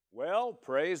Well,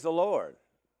 praise the Lord.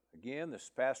 Again, this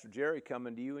is Pastor Jerry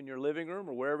coming to you in your living room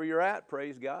or wherever you're at.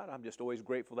 Praise God. I'm just always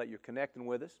grateful that you're connecting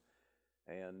with us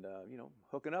and,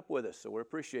 hooking up with us. So we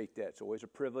appreciate that. It's always a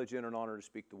privilege and an honor to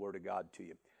speak the Word of God to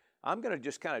you. I'm going to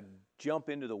just kind of jump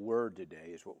into the Word today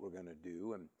is what we're going to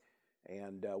do.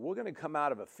 And we're going to come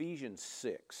out of Ephesians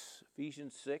 6.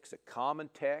 Ephesians 6, a common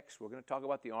text. We're going to talk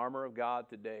about the armor of God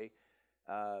today.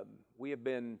 We have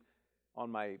been, on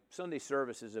my Sunday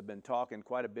services, have been talking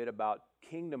quite a bit about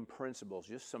kingdom principles,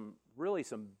 just some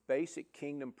basic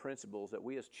kingdom principles that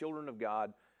we as children of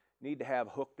God need to have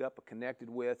hooked up and connected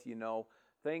with,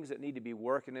 things that need to be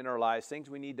working in our lives, things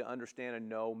we need to understand and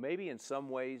know. Maybe in some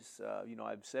ways,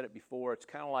 I've said it before, it's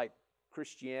kind of like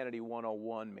Christianity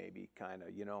 101 maybe,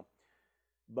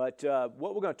 But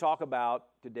what we're going to talk about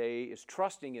today is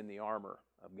trusting in the armor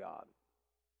of God.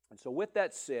 And so with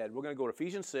that said, we're going to go to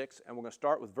Ephesians 6, and we're going to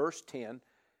start with verse 10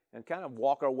 and kind of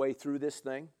walk our way through this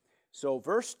thing. So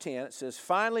verse 10, it says,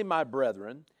 "Finally, my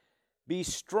brethren, be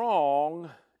strong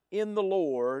in the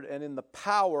Lord and in the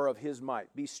power of His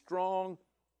might." Be strong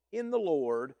in the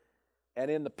Lord and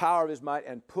in the power of His might,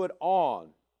 and put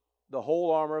on the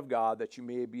whole armor of God, that you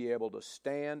may be able to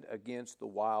stand against the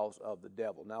wiles of the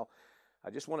devil. Now,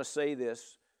 I just want to say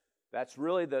this. That's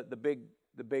really the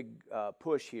big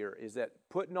push here, is that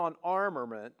putting on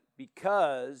armament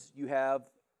because you have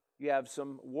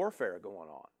some warfare going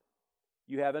on.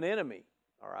 You have an enemy,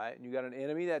 all right? And you got an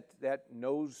enemy that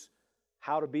knows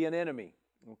how to be an enemy,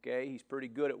 okay? He's pretty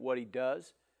good at what he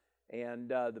does. And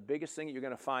the biggest thing that you're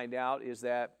going to find out is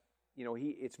that,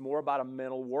 it's more about a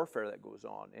mental warfare that goes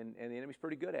on, and the enemy's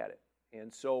pretty good at it.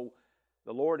 And so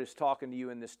the Lord is talking to you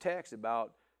in this text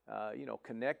about,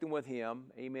 connecting with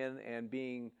Him, amen, and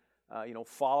being,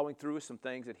 following through with some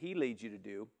things that He leads you to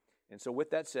do. And so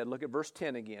with that said, look at verse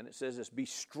 10 again. It says this, "Be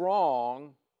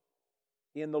strong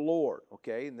in the Lord,"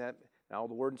 okay? And now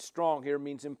the word strong here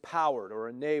means empowered or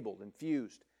enabled,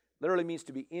 infused. Literally means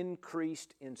to be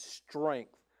increased in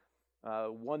strength.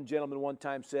 One gentleman one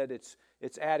time said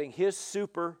it's adding his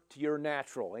super to your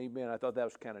natural. Amen. I thought that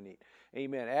was kind of neat.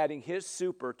 Amen. Adding his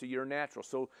super to your natural.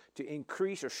 So to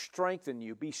increase or strengthen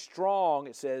you. Be strong,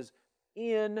 it says,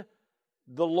 in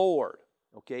the Lord.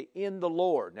 Okay, in the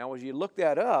Lord. Now, as you look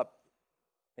that up,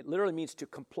 it literally means to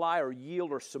comply or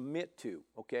yield or submit to.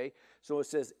 Okay, so it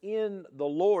says in the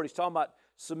Lord. He's talking about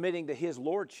submitting to His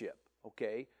lordship.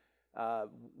 Okay,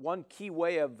 one key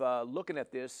way of looking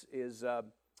at this is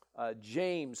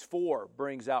James 4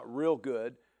 brings out real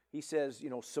good. He says,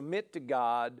 submit to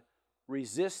God,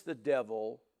 resist the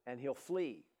devil, and he'll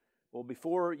flee. Well,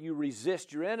 before you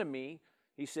resist your enemy,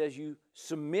 he says you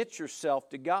submit yourself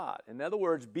to God. In other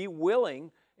words, be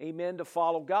willing, amen, to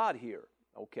follow God here.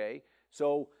 Okay,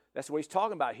 so that's what he's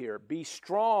talking about here. Be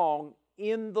strong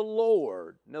in the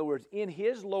Lord. In other words, in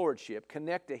His lordship,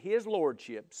 connect to His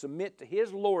lordship, submit to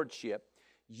His lordship,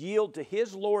 yield to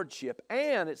His lordship,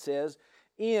 and it says,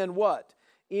 in what?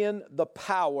 In the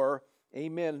power,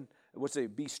 amen. What's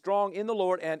it? Be strong in the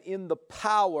Lord and in the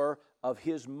power of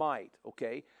His might.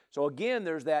 Okay, so again,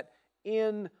 there's that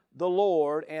in the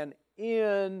Lord and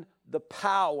in the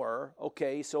power.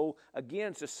 Okay, so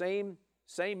again, it's the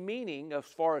same meaning as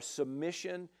far as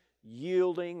submission,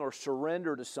 yielding, or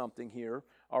surrender to something here,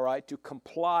 all right, to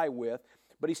comply with.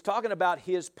 But he's talking about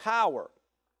His power,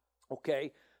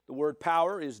 okay? The word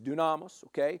power is dunamis,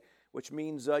 okay, which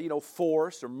means,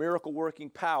 force or miracle-working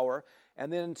power.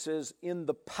 And then it says, in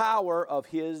the power of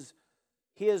His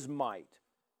might,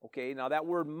 okay? Now, that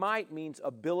word might means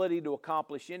ability to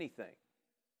accomplish anything,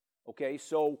 okay?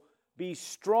 So, be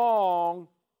strong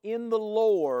in the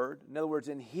Lord, in other words,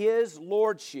 in His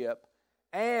lordship,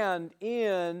 and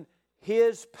in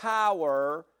His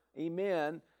power,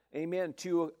 amen,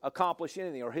 to accomplish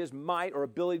anything, or His might or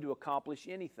ability to accomplish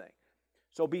anything.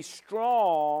 So be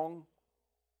strong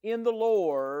in the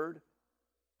Lord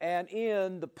and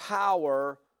in the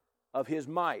power of His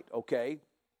might, okay?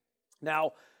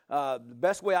 Now, the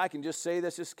best way I can just say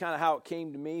this is kind of how it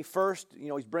came to me. First,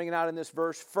 he's bringing out in this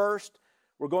verse, first,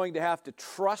 we're going to have to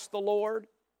trust the Lord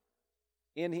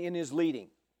in His leading,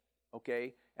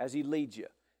 okay, as He leads you.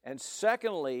 And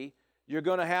secondly, you're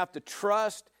going to have to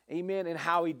trust, amen, in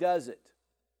how He does it.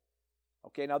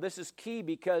 Okay, now this is key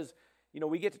because,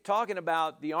 we get to talking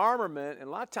about the armament, and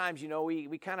a lot of times,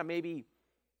 we kind of maybe,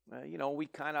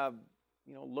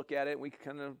 look at it, we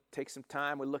kind of take some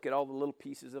time, we look at all the little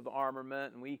pieces of the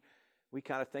armament, and we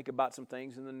kind of think about some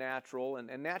things in the natural,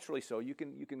 and naturally so, you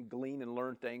can glean and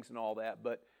learn things and all that,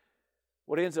 but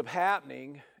what ends up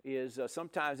happening is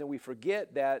sometimes, and we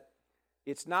forget that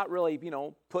it's not really,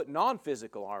 putting on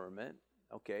physical armament,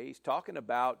 okay? He's talking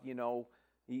about,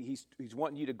 he's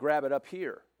wanting you to grab it up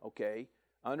here, okay,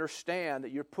 understand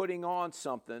that you're putting on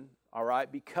something, all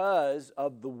right, because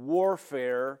of the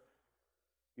warfare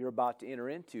you're about to enter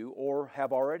into or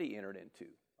have already entered into,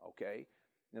 okay?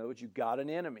 In other words, you've got an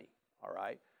enemy, all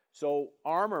right? So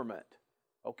armament,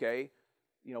 okay,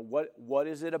 you know, what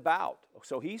is it about?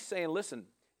 So he's saying, listen,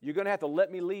 you're going to have to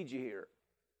let me lead you here,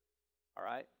 all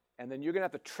right? And then you're going to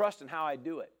have to trust in how I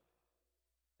do it.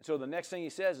 And so the next thing he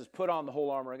says is put on the whole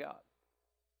armor of God.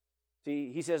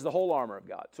 See, he says the whole armor of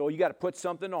God. So you got to put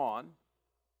something on.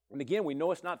 And again, we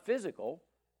know it's not physical,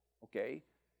 okay?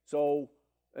 So,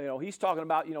 you know, he's talking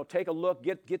about, you know, take a look,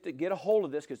 get a hold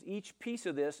of this, because each piece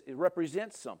of this, it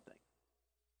represents something,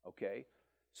 okay?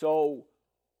 So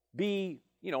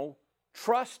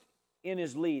trust in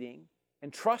his leading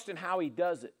and trust in how he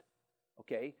does it,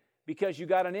 okay? Because you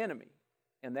got an enemy,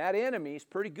 and that enemy is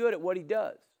pretty good at what he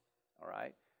does, all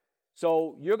right?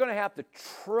 So you're going to have to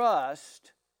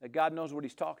trust that God knows what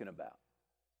he's talking about.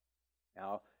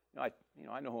 Now, I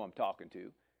know who I'm talking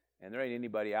to, and there ain't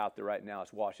anybody out there right now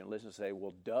that's watching and listening and say,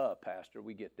 well, duh, Pastor,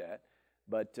 we get that.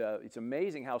 But it's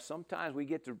amazing how sometimes we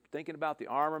get to thinking about the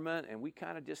armament, and we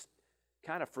kind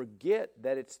of forget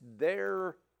that it's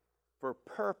there for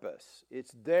purpose.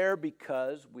 It's there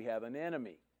because we have an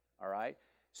enemy, all right?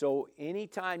 So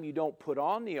anytime you don't put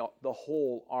on the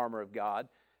whole armor of God,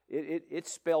 it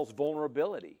spells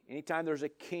vulnerability. Anytime there's a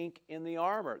kink in the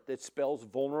armor, that spells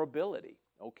vulnerability,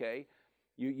 okay?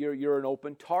 You're an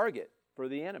open target for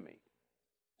the enemy.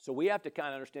 So we have to kind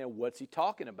of understand what's he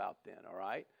talking about then, all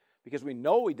right? Because we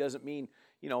know he doesn't mean,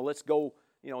 let's go,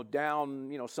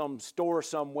 down, some store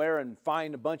somewhere and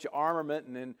find a bunch of armament,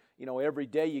 and then, every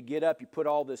day you get up, you put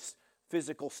all this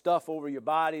physical stuff over your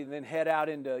body and then head out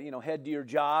into, head to your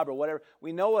job or whatever.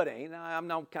 We know it ain't. I'm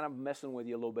now kind of messing with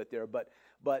you a little bit there, but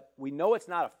we know it's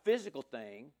not a physical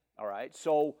thing, all right?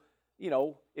 So,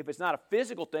 if it's not a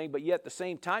physical thing, but yet at the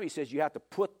same time, he says you have to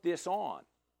put this on,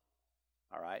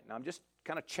 all right? Now, I'm just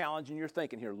kind of challenging your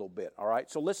thinking here a little bit, all right?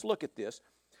 So let's look at this.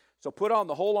 So put on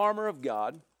the whole armor of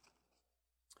God,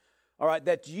 all right,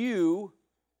 that you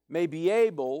may be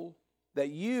able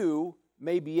to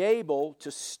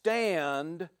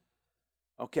stand,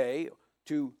 okay,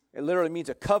 it literally means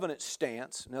a covenant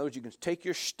stance. In other words, you can take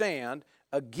your stand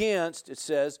against, it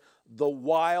says, the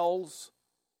wiles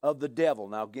of the devil.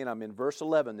 Now, again, I'm in verse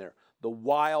 11 there. The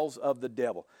wiles of the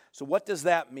devil. So what does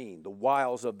that mean, the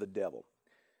wiles of the devil?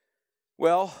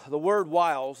 Well, the word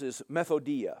wiles is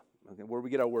methodia, okay, where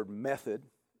we get our word method,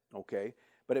 okay?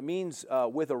 But it means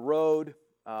with a road,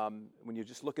 when you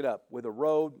just look it up, with a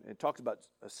road, it talks about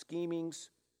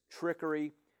schemings,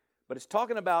 trickery, but it's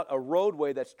talking about a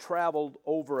roadway that's traveled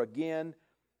over again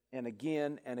and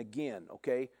again and again,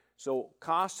 okay? So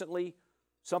constantly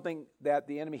something that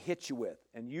the enemy hits you with.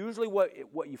 And usually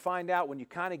what you find out when you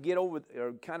kind of get over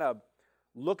or kind of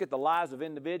look at the lives of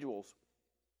individuals,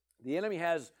 the enemy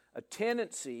has a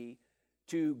tendency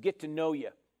to get to know you,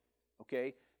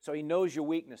 okay? So he knows your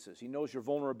weaknesses. He knows your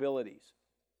vulnerabilities.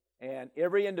 And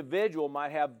every individual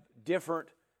might have different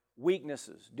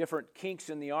weaknesses, different kinks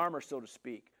in the armor, so to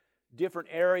speak, different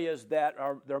areas that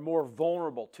they're more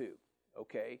vulnerable to,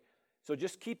 okay? So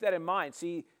just keep that in mind.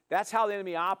 See, that's how the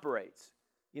enemy operates.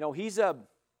 In a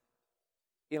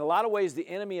lot of ways, the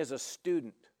enemy is a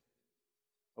student,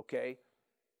 okay?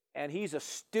 And he's a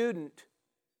student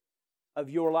of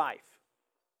your life,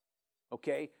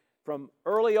 okay? From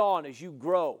early on as you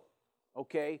grow,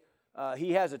 okay?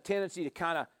 He has a tendency to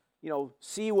kind of,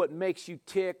 see what makes you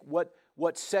tick, what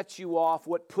sets you off,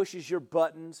 what pushes your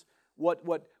buttons, what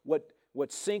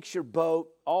sinks your boat,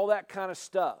 all that kind of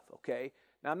stuff, okay?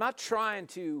 Now, I'm not trying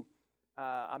to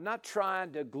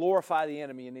glorify the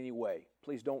enemy in any way.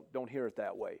 Please don't hear it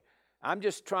that way. I'm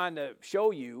just trying to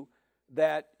show you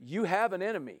that you have an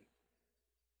enemy.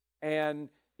 And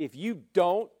if you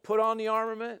don't put on the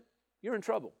armament, you're in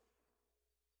trouble.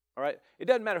 All right? It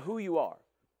doesn't matter who you are.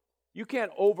 You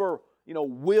can't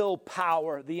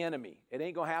willpower the enemy. It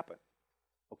ain't going to happen.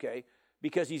 Okay?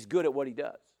 Because he's good at what he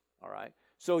does. All right?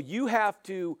 So you have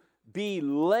to be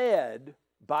led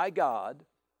by God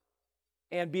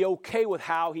and be okay with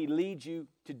how he leads you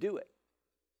to do it.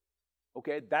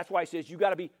 Okay? That's why he says you got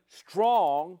to be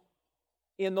strong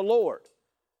in the Lord.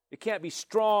 It can't be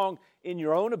strong in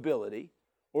your own ability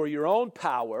or your own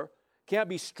power. It can't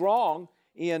be strong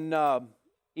in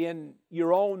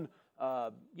your own,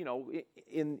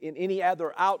 in any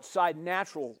other outside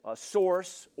natural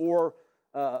source or,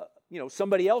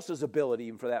 somebody else's ability,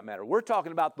 even for that matter. We're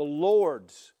talking about the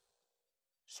Lord's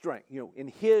strength, in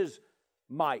his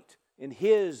might, in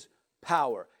his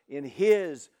power, in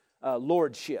his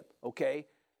lordship, okay?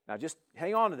 Now just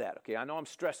hang on to that, okay? I know I'm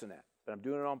stressing that, but I'm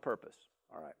doing it on purpose,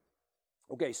 all right?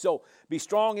 Okay, so be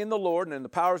strong in the Lord, and in the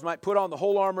powers might put on the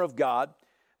whole armor of God,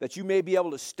 that you may be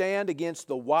able to stand against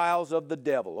the wiles of the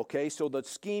devil. Okay, so the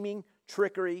scheming,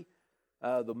 trickery,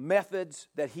 the methods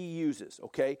that he uses.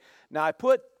 Okay, now I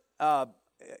put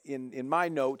in my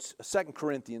notes 2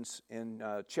 Corinthians in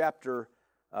chapter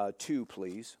 2,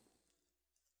 please.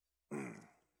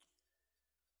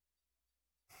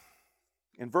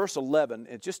 In verse 11,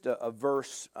 it's just a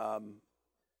verse, and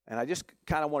I just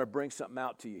kind of want to bring something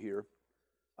out to you here.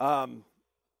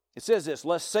 It says this,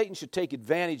 lest Satan should take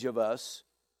advantage of us,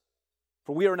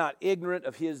 for we are not ignorant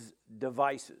of his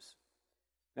devices.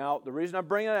 Now, the reason I'm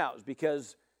bringing it out is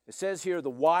because it says here the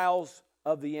wiles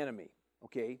of the enemy,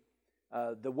 okay?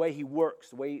 The way he works,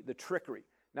 the trickery.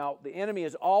 Now, the enemy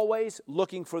is always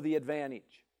looking for the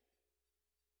advantage.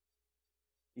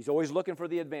 He's always looking for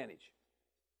the advantage.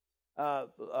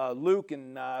 Luke,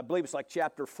 and I believe it's like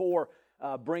chapter 4,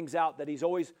 brings out that he's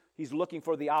looking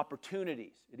for the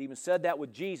opportunities. It even said that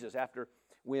with Jesus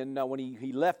when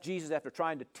he left Jesus after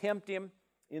trying to tempt him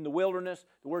in the wilderness.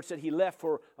 The word said he left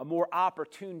for a more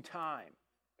opportune time.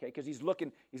 Okay, because he's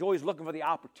always looking for the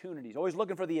opportunities, always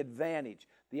looking for the advantage,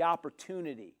 the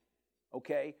opportunity.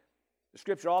 Okay, the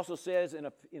scripture also says in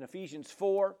Ephesians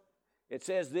 4, it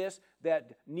says this,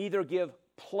 that neither give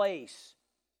place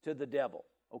to the devil.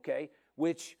 Okay,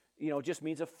 which just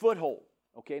means a foothold.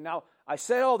 Okay, now I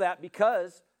say all that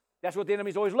because that's what the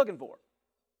enemy's always looking for.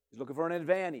 He's looking for an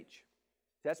advantage.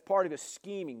 That's part of his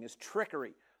scheming, his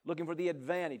trickery, looking for the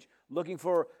advantage, looking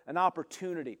for an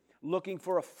opportunity, looking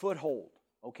for a foothold.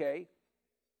 Okay?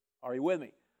 Are you with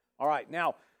me? All right,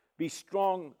 now be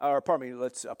strong,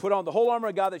 let's put on the whole armor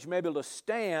of God that you may be able to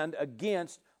stand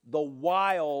against the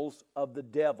wiles of the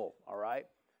devil. All right?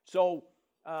 So,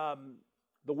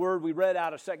 the word we read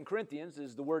out of 2 Corinthians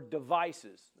is the word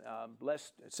devices.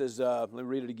 It says, let me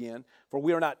read it again. For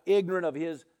we are not ignorant of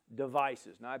his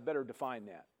devices. Now, I better define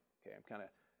that. Okay, I'm kind of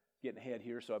getting ahead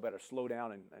here, so I better slow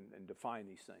down and define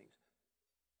these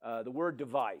things. The word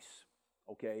device,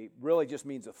 okay, really just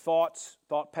means the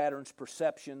thought patterns,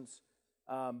 perceptions,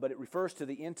 but it refers to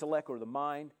the intellect or the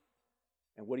mind.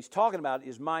 And what he's talking about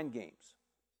is mind games,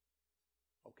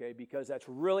 okay, because that's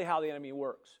really how the enemy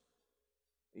works.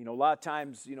 A lot of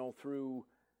times, through,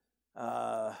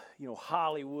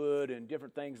 Hollywood and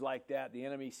different things like that, the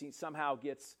enemy somehow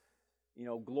gets,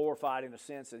 glorified in a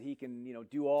sense that he can,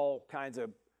 do all kinds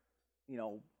of,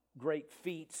 great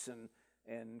feats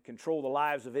and control the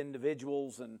lives of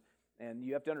individuals. And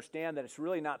you have to understand that it's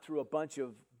really not through a bunch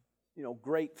of,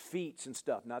 great feats and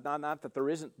stuff. Not that there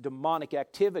isn't demonic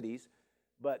activities,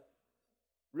 but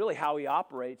really how he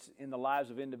operates in the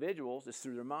lives of individuals is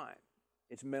through their mind.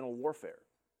 It's mental warfare.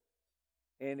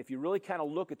 And if you really kind of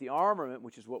look at the armament,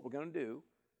 which is what we're going to do,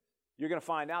 you're going to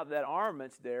find out that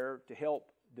armament's there to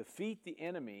help defeat the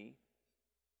enemy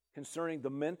concerning the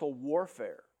mental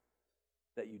warfare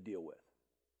that you deal with.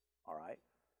 All right?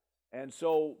 And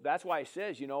so that's why he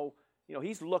says,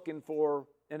 he's looking for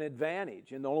an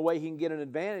advantage. And the only way he can get an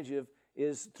advantage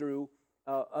is through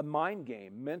a mind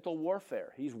game, mental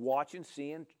warfare. He's watching,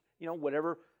 seeing,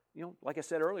 whatever, like I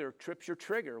said earlier, trips your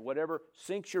trigger, whatever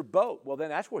sinks your boat. Well, then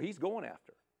that's where he's going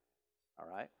after. All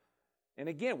right? And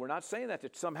again, we're not saying that to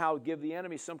somehow give the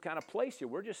enemy some kind of place here.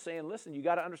 We're just saying, listen, you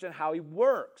got to understand how he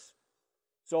works.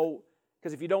 So,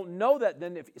 because if you don't know that,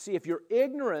 then if you're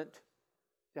ignorant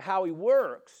to how he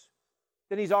works,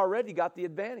 then he's already got the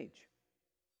advantage.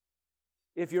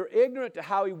 If you're ignorant to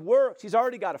how he works, he's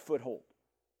already got a foothold.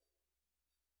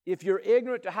 If you're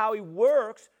ignorant to how he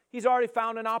works, he's already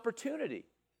found an opportunity.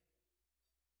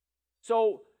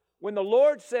 So when the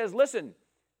Lord says, listen,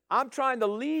 I'm trying to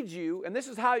lead you, and this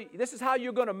is how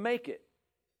you're going to make it.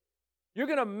 You're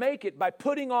going to make it by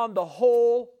putting on the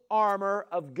whole armor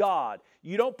of God.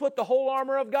 You don't put the whole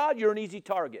armor of God, you're an easy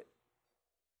target.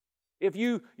 If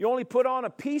you only put on a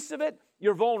piece of it,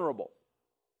 you're vulnerable.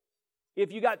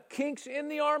 If you got kinks in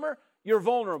the armor, you're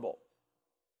vulnerable.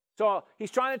 So he's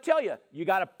trying to tell you, you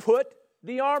got to put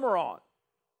the armor on.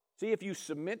 See, if you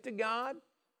submit to God,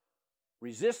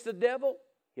 resist the devil,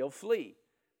 he'll flee.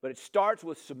 But it starts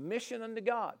with submission unto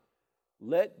God.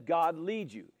 Let God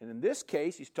lead you. And in this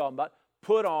case, he's talking about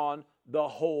put on the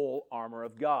whole armor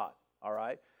of God. All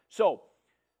right? So,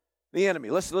 the enemy.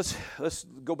 Let's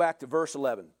go back to verse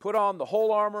 11. Put on the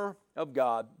whole armor of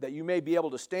God, that you may be able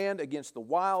to stand against the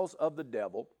wiles of the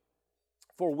devil.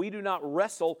 For we do not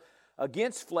wrestle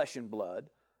against flesh and blood,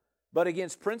 but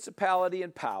against principality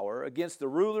and power, against the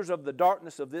rulers of the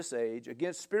darkness of this age,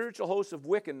 against spiritual hosts of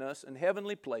wickedness in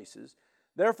heavenly places.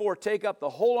 Therefore, take up the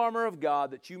whole armor of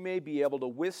God, that you may be able to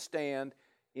withstand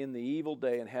in the evil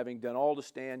day, and having done all to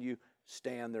stand, you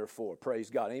stand therefore. Praise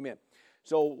God. Amen.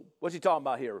 So what's he talking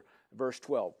about here? Verse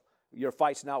 12. Your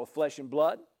fight's not with flesh and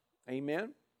blood.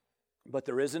 Amen. But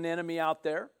there is an enemy out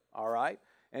there. All right.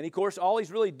 And of course, all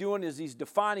he's really doing is he's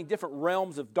defining different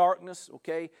realms of darkness.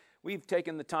 Okay. We've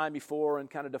taken the time before and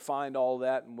kind of defined all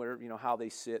that and where, how they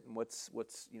sit and what's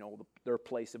their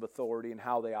place of authority and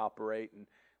how they operate. And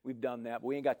we've done that. But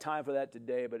we ain't got time for that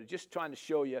today. But it's just trying to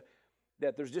show you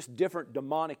that there's just different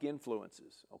demonic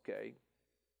influences. Okay.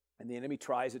 And the enemy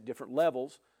tries at different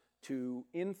levels to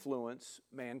influence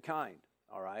mankind,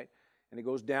 all right? And it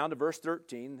goes down to verse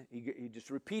 13. He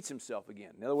just repeats himself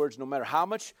again. In other words, no matter how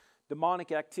much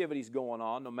demonic activity is going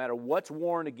on, no matter what's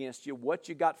warring against you, what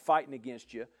you got fighting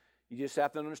against you, you just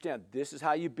have to understand this is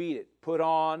how you beat it. Put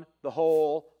on the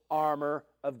whole armor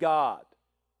of God,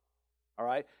 all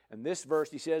right? And this verse,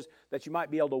 he says that you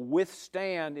might be able to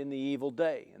withstand in the evil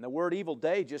day. And the word evil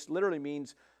day just literally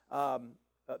means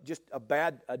just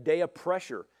a day of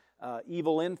pressure,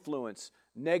 evil influence,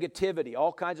 negativity,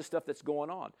 all kinds of stuff that's going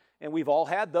on. And we've all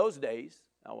had those days.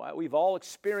 All right? We've all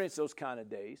experienced those kind of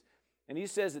days. And he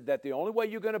says that the only way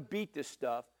you're going to beat this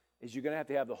stuff is you're going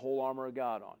to have the whole armor of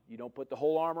God on. You don't put the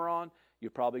whole armor on, you're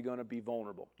probably going to be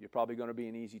vulnerable. You're probably going to be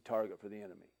an easy target for the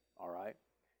enemy. All right?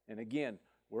 And again,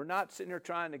 we're not sitting here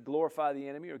trying to glorify the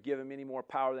enemy or give him any more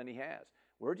power than he has.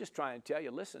 We're just trying to tell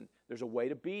you, listen, there's a way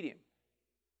to beat him.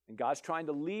 And God's trying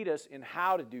to lead us in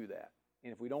how to do that.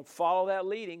 And if we don't follow that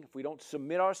leading, if we don't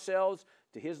submit ourselves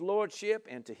to His lordship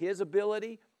and to His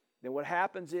ability, then what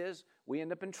happens is we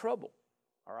end up in trouble.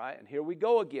 All right? And here we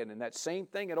go again. And that same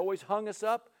thing that always hung us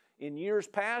up in years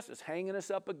past is hanging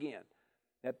us up again.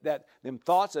 Them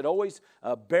thoughts that always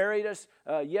buried us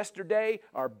yesterday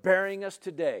are burying us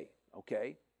today.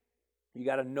 Okay? You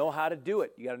got to know how to do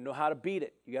it. You got to know how to beat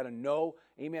it. You got to know,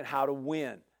 amen, how to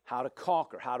win, how to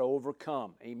conquer, how to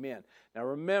overcome. Amen. Now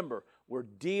remember, we're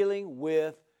dealing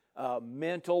with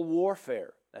mental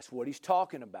warfare. That's what he's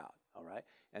talking about. All right.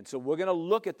 And so we're going to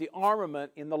look at the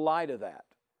armament in the light of that.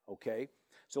 Okay.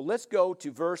 So let's go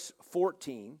to verse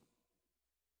 14.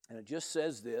 And it just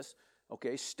says this.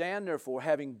 Okay. Stand therefore,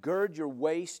 having girded your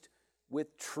waist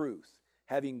with truth.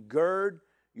 Having girded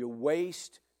your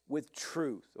waist with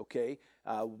truth. Okay.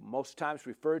 Most times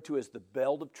referred to as the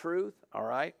belt of truth. All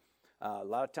right. A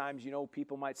lot of times,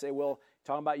 people might say, well,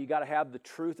 talking about you got to have the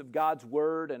truth of God's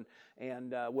Word,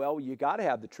 and well, you got to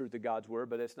have the truth of God's Word,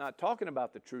 but it's not talking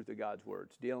about the truth of God's Word.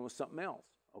 It's dealing with something else,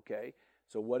 okay?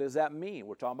 So what does that mean?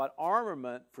 We're talking about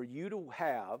armament for you to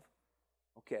have,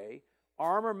 okay,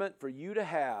 armament for you to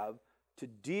have to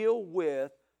deal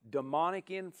with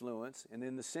demonic influence and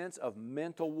in the sense of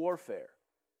mental warfare,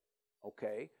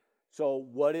 okay? So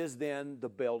what is then the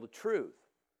belt of truth,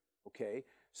 okay?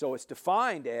 So it's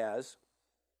defined as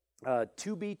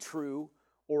to be true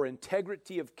or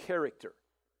integrity of character,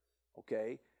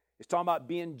 okay? It's talking about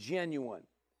being genuine,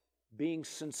 being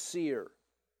sincere,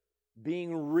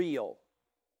 being real,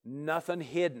 nothing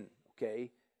hidden,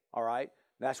 okay? All right?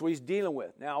 That's what he's dealing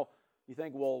with. Now, you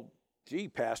think, well, gee,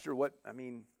 Pastor,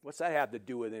 what's that have to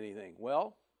do with anything?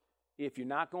 Well, if you're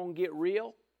not going to get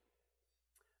real,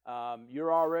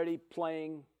 you're already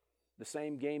playing the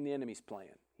same game the enemy's playing.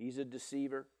 He's a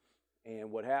deceiver, and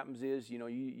what happens is,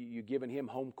 you're giving him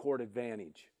home court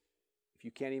advantage if you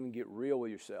can't even get real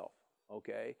with yourself,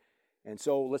 okay? And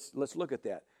so let's look at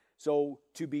that. So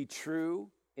to be true,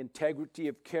 integrity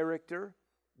of character,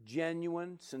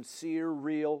 genuine, sincere,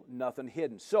 real, nothing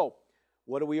hidden. So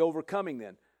what are we overcoming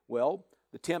then? Well,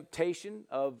 the temptation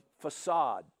of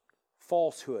facade,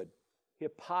 falsehood,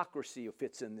 hypocrisy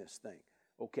fits in this thing,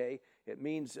 okay? It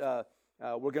means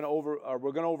we're going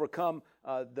to overcome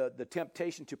the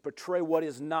temptation to portray what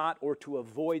is not or to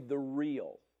avoid the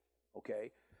real.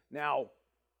 Okay? Now,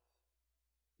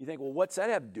 you think, well, what's that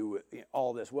have to do with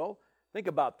all this? Well, think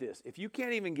about this. If you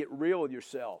can't even get real with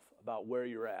yourself about where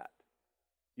you're at,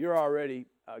 you're already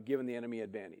giving the enemy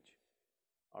advantage.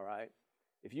 All right?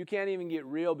 If you can't even get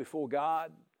real before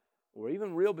God or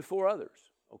even real before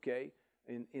others, okay,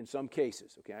 in some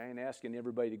cases, okay? I ain't asking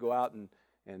everybody to go out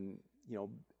and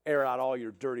air out all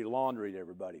your dirty laundry to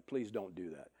everybody. Please don't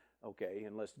do that, okay,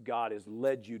 unless God has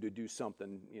led you to do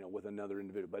something, with another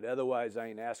individual. But otherwise, I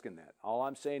ain't asking that. All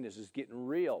I'm saying is getting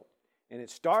real. And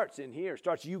it starts in here. It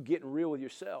starts you getting real with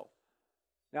yourself.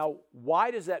 Now,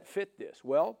 why does that fit this?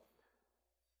 Well,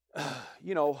 a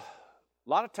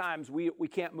lot of times we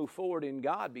can't move forward in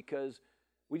God because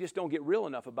we just don't get real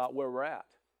enough about where we're at.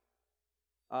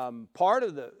 Part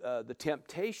of the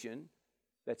temptation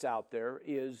that's out there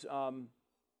is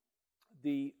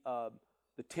the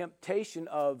temptation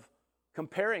of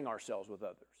comparing ourselves with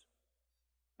others.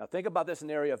 Now think about this in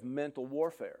the area of mental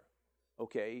warfare.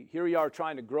 Okay, here we are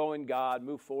trying to grow in God,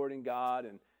 move forward in God,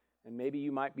 and and maybe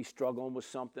you might be struggling with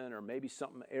something, or maybe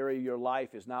some area of your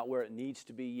life is not where it needs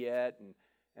to be yet.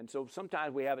 And so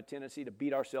sometimes we have a tendency to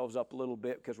beat ourselves up a little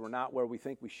bit because we're not where we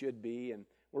think we should be. And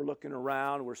we're looking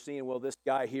around, we're seeing, well, this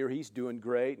guy here, he's doing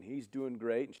great, and he's doing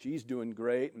great, and she's doing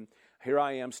great. And here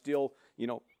I am still,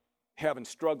 having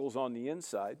struggles on the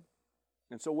inside.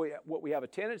 And so what we have a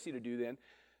tendency to do then,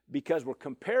 because we're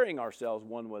comparing ourselves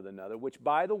one with another, which,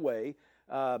 by the way,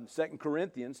 2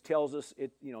 Corinthians tells us,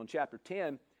 in chapter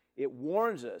 10, it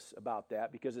warns us about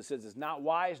that because it says it's not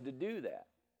wise to do that.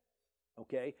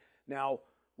 Okay? Now,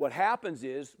 what happens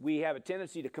is we have a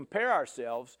tendency to compare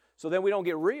ourselves, so then we don't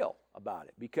get real about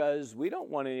it because we don't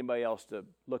want anybody else to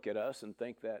look at us and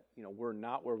think that, we're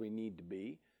not where we need to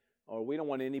be, or we don't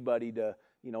want anybody to,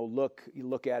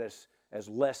 look at us as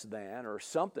less than or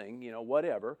something,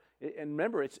 whatever. And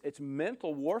remember, it's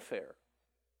mental warfare.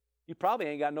 You probably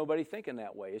ain't got nobody thinking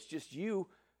that way. It's just you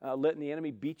letting the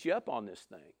enemy beat you up on this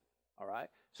thing, all right?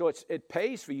 So it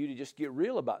pays for you to just get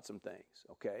real about some things,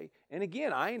 okay? And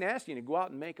again, I ain't asking you to go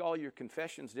out and make all your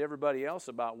confessions to everybody else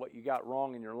about what you got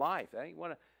wrong in your life. I ain't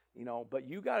want to, but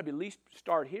you got to at least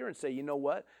start here and say, you know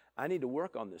what? I need to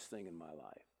work on this thing in my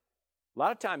life. A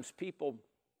lot of times people,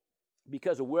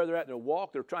 because of where they're at in their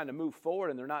walk, they're trying to move forward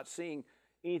and they're not seeing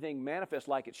anything manifest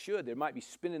like it should. They might be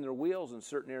spinning their wheels in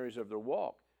certain areas of their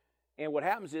walk. And what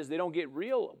happens is they don't get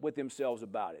real with themselves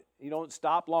about it. You don't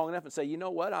stop long enough and say, you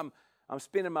know what, I'm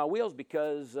spinning my wheels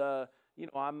because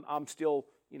I'm still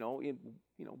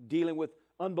dealing with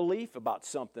unbelief about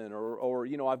something, or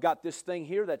I've got this thing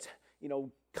here that's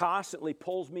constantly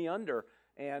pulls me under,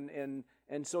 and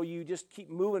so you just keep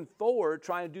moving forward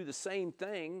trying to do the same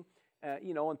thing,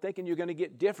 and thinking you're going to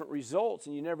get different results,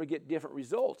 and you never get different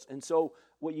results. And so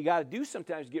what you got to do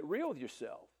sometimes is get real with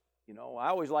yourself. I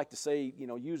always like to say,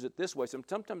 use it this way.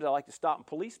 Sometimes I like to stop and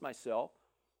police myself,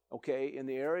 okay, in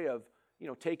the area of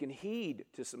taking heed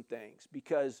to some things,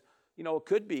 because it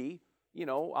could be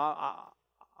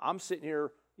I'm sitting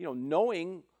here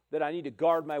knowing that I need to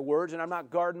guard my words, and I'm not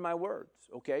guarding my words.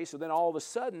 Okay, so then all of a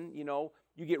sudden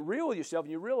you get real with yourself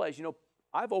and you realize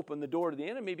I've opened the door to the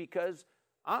enemy because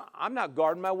I'm not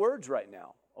guarding my words right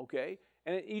now. Okay,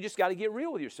 and you just got to get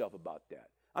real with yourself about that.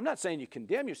 I'm not saying you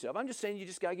condemn yourself. I'm just saying you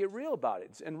just got to get real about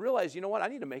it and realize, I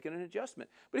need to make an adjustment.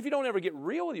 But if you don't ever get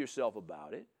real with yourself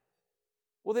about it,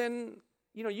 well then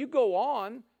you go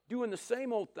on doing the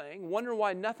same old thing, wondering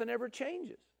why nothing ever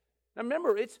changes. Now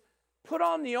remember, it's put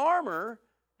on the armor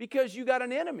because you got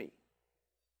an enemy.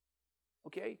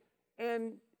 Okay?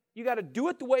 And you got to do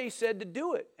it the way he said to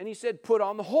do it. And he said, put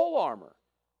on the whole armor.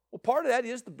 Well, part of that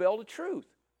is the belt of truth.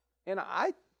 And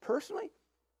I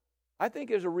think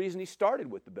there's a reason he started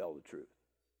with the belt of truth.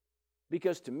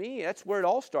 Because to me, that's where it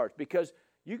all starts. Because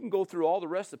you can go through all the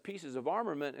rest of the pieces of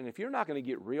armament, and if you're not going to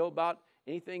get real about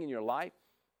anything in your life,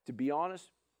 to be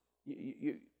honest,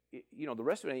 the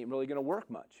rest of it ain't really going to work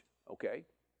much, okay?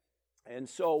 And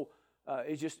so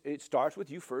it starts with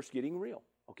you first getting real,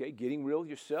 okay? Getting real with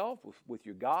yourself, with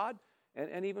your God,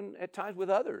 and even at times with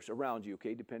others around you,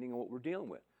 okay, depending on what we're dealing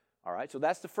with. All right, so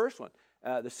that's the first one.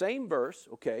 The same verse,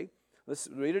 okay, let's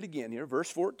read it again here, verse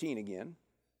 14 again,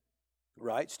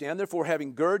 right? Stand therefore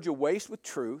having girded your waist with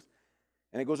truth,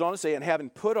 and it goes on to say, and having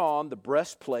put on the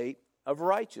breastplate of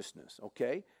righteousness,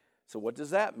 okay? So what does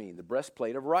that mean, the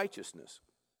breastplate of righteousness?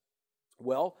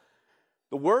 Well,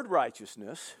 the word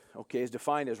righteousness, okay, is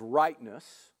defined as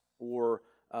rightness, or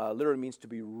literally means to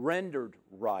be rendered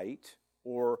right,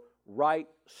 or right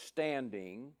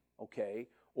standing, okay,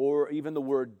 or even the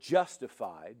word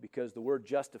justified, because the word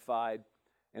justified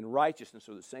and righteousness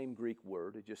are the same Greek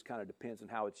word. It just kind of depends on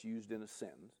how it's used in a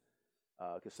sentence,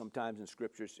 because sometimes in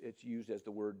Scriptures it's used as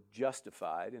the word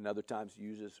justified, and other times it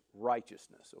uses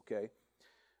righteousness, okay?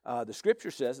 The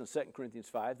Scripture says in 2 Corinthians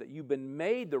 5 that you've been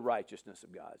made the righteousness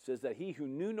of God. It says that he who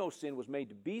knew no sin was made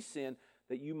to be sin,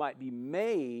 that you might be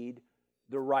made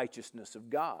the righteousness of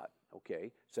God,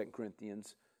 okay? 2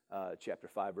 Corinthians chapter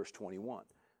 5, verse 21.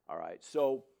 All right,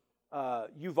 so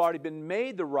you've already been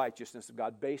made the righteousness of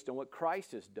God based on what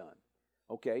Christ has done.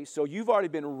 Okay, so you've already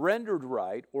been rendered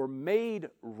right or made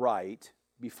right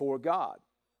before God.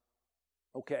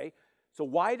 Okay, so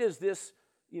why does this,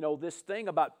 this thing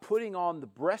about putting on the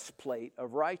breastplate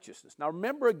of righteousness? Now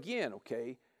remember again,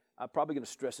 okay, I'm probably going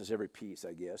to stress this every piece,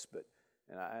 I guess, but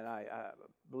I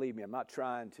believe me, I'm not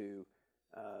trying to.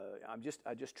 I'm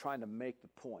just trying to make the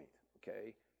point.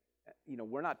 Okay,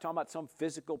 we're not talking about some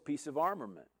physical piece of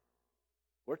armament.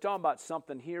 We're talking about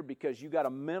something here because you got a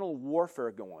mental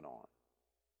warfare going on.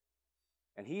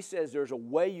 And he says there's a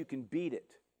way you can beat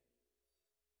it.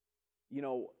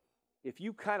 If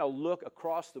you kind of look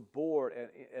across the board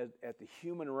at the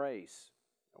human race,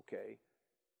 okay,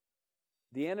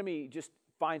 the enemy just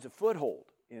finds a foothold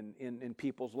in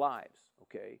people's lives,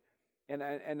 okay?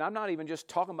 And I'm not even just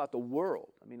talking about the world.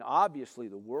 I mean, obviously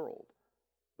the world,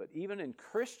 but even in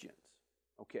Christians,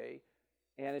 okay?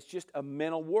 And it's just a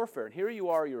mental warfare. And here you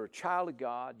are, you're a child of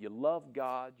God, you love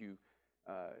God, you're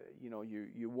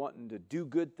wanting to do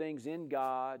good things in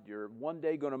God, you're one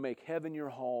day going to make heaven your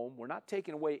home. We're not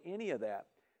taking away any of that,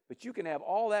 but you can have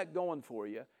all that going for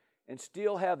you and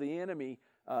still have the enemy,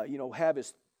 have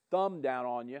his thumb down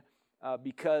on you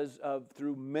because of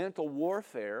through mental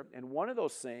warfare. And one of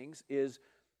those things is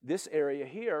this area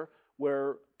here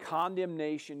where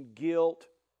condemnation, guilt,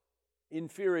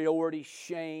 inferiority,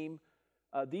 shame,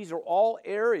 these are all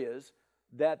areas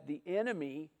that the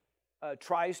enemy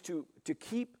tries to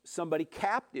keep somebody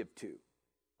captive to,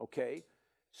 okay?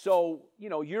 So,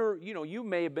 you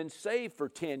may have been saved for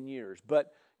 10 years,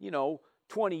 but,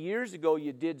 20 years ago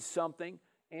you did something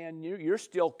and you're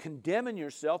still condemning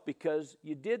yourself because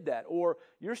you did that. Or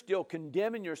you're still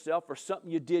condemning yourself for something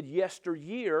you did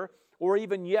yesteryear or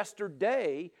even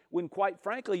yesterday when, quite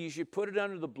frankly, you should put it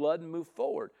under the blood and move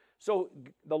forward. So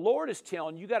the Lord is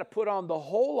telling you got to put on the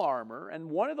whole armor,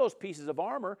 and one of those pieces of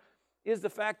armor is the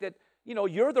fact that,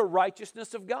 you're the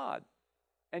righteousness of God,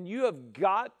 and you have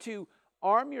got to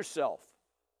arm yourself.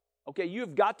 Okay,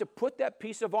 you've got to put that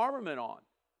piece of armament on,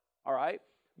 all right?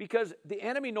 Because the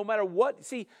enemy, no matter what,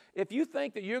 see, if you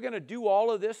think that you're going to do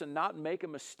all of this and not make a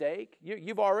mistake,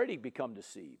 you've already become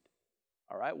deceived,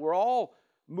 all right? We're all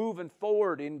moving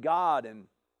forward in God, and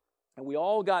we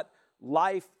all got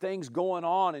life things going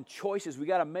on and choices we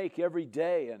got to make every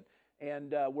day,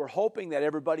 and we're hoping that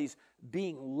everybody's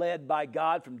being led by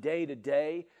God from day to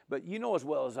day. But you know as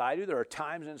well as I do, there are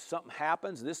times when something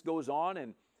happens, this goes on,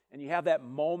 and you have that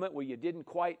moment where you didn't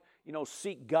quite,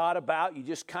 seek God about. You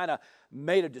just kind of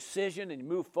made a decision and you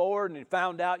moved forward and you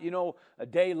found out, a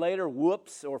day later,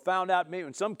 whoops, or found out, maybe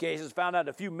in some cases, found out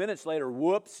a few minutes later,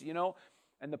 whoops,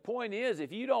 And the point is,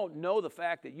 if you don't know the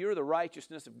fact that you're the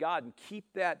righteousness of God and keep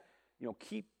that,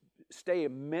 stay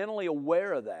mentally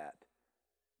aware of that,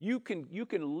 you can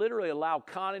literally allow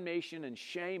condemnation and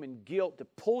shame and guilt to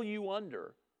pull you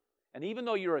under. And even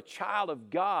though you're a child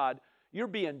of God, you're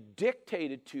being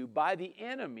dictated to by the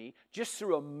enemy just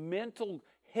through a mental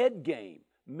head game,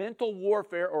 mental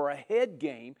warfare or a head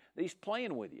game that he's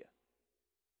playing with you.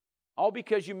 All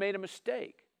because you made a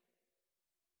mistake.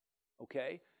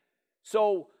 Okay?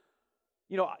 So,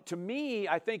 to me,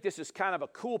 I think this is kind of a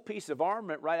cool piece of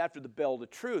armament right after the belt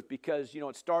of truth because,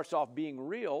 it starts off being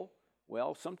real.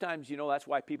 Well, sometimes, that's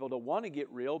why people don't want to get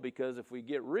real, because if we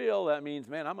get real, that means,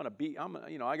 man, I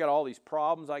got all these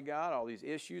problems I got, all these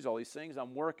issues, all these things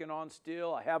I'm working on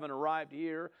still. I haven't arrived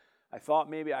here. I thought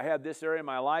maybe I had this area of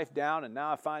my life down, and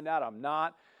now I find out I'm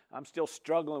not. I'm still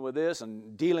struggling with this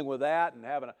and dealing with that and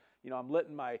I'm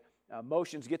letting my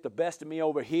emotions get the best of me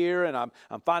over here, and I'm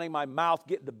finding my mouth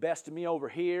getting the best of me over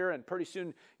here, and pretty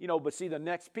soon, but see the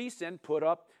next piece then put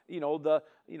up, the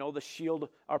shield,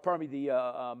 or pardon me,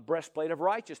 the breastplate of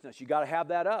righteousness. You got to have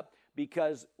that up,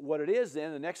 because what it is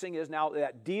then, the next thing is now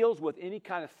that deals with any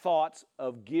kind of thoughts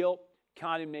of guilt,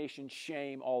 condemnation,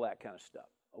 shame, all that kind of stuff,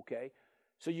 okay?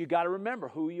 So you got to remember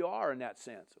who you are in that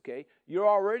sense, okay? You're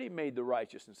already made the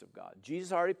righteousness of God.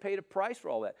 Jesus already paid a price for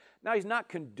all that. Now, he's not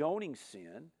condoning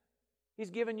sin. He's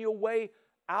giving you a way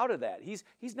out of that. He's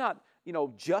not,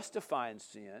 justifying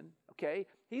sin, okay?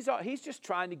 He's just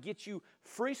trying to get you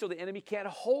free so the enemy can't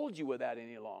hold you with that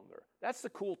any longer. That's the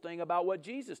cool thing about what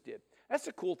Jesus did. That's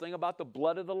the cool thing about the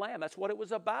blood of the Lamb. That's what it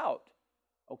was about,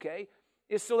 okay?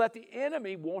 Is so that the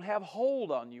enemy won't have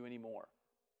hold on you anymore,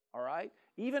 all right?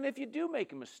 Even if you do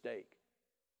make a mistake.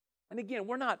 And again,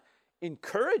 we're not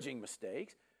encouraging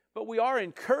mistakes, but we are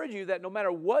encouraging you that no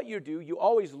matter what you do, you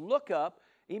always look up.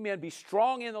 Amen. Be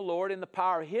strong in the Lord, in the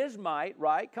power of His might,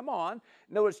 right? Come on.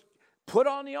 In other words, put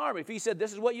on the armor. If He said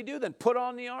this is what you do, then put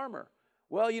on the armor.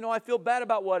 Well, I feel bad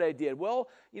about what I did. Well,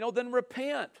 then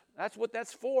repent. That's what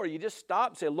that's for. You just stop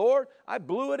and say, Lord, I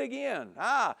blew it again.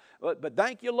 But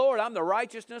thank you, Lord, I'm the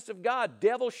righteousness of God.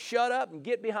 Devil, shut up and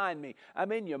get behind me.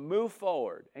 You move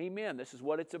forward. Amen. This is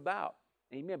what it's about.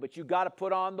 Amen. But you got to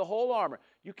put on the whole armor.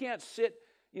 You can't sit,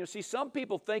 see, some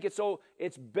people think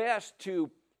it's best to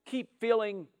keep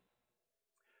feeling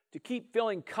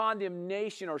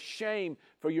condemnation or shame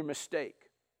for your mistake.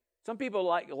 Some people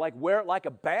like wear it like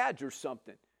a badge or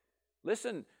something.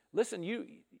 Listen, that's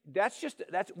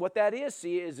what that is.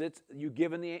 See, it's you're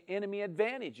giving the enemy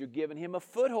advantage. You're giving him a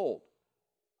foothold.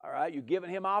 All right, you're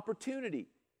giving him opportunity.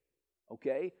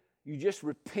 Okay, you just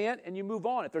repent and you move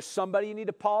on. If there's somebody you need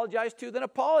to apologize to, then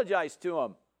apologize to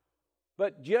them.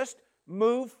 But just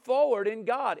move forward in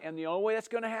God. And the only way that's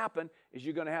going to happen is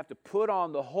you're going to have to put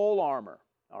on the whole armor.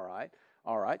 All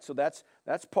right. So that's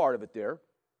part of it there.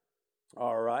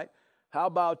 All right. How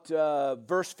about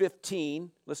verse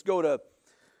 15? Let's go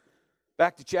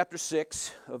back to chapter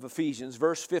 6 of Ephesians,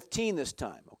 verse 15 this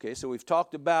time. Okay, so we've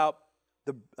talked about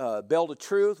the belt of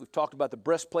truth. We've talked about the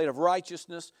breastplate of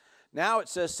righteousness. Now it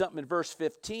says something in verse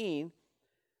 15,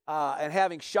 and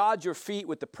having shod your feet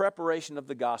with the preparation of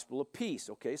the gospel of peace.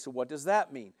 Okay, so what does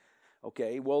that mean?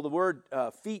 Okay, well, the word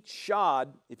feet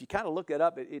shod, if you kind of look it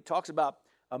up, it talks about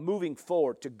moving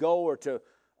forward, to go or to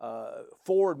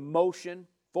forward motion,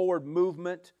 forward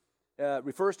movement,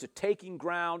 refers to taking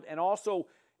ground, and also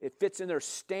it fits in there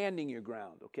standing your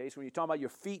ground. Okay, so when you're talking about your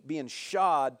feet being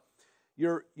shod,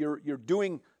 you're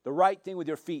doing the right thing with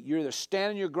your feet. You're either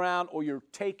standing your ground or you're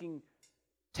taking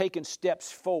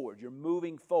steps forward. You're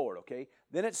moving forward, okay?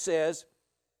 Then it says,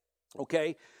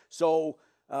 okay, so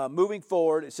moving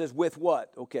forward, it says with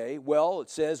what? Okay, well, it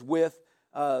says with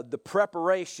the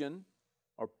preparation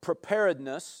or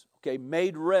preparedness, okay,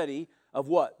 made ready of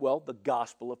what? Well, the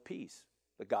gospel of peace.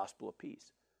 The gospel of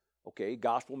peace. Okay,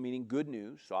 gospel meaning good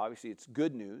news. So obviously it's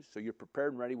good news. So you're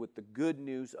prepared and ready with the good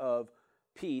news of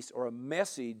peace, or a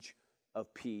message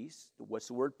of peace. What's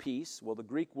the word peace? Well, the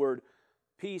Greek word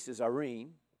peace is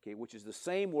irene, okay, which is the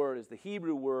same word as the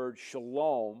Hebrew word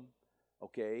shalom,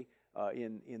 okay,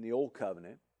 in the Old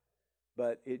Covenant.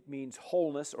 But it means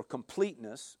wholeness or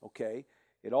completeness, okay.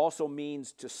 It also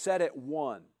means to set at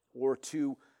one, or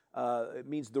to, it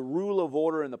means the rule of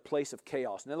order in the place of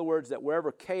chaos. In other words, that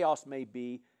wherever chaos may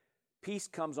be, peace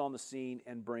comes on the scene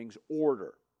and brings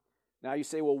order. Now you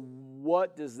say, well,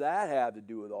 what does that have to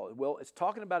do with all? Well, it's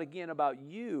talking about, again, about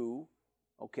you,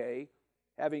 okay,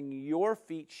 having your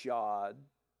feet shod.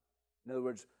 In other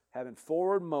words, having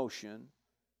forward motion,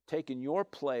 taking your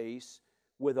place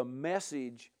with a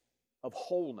message of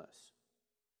wholeness.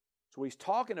 So what he's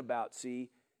talking about,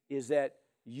 see, is that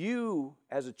you,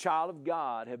 as a child of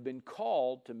God, have been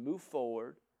called to move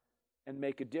forward and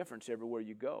make a difference everywhere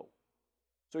you go.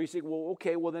 So you say, well,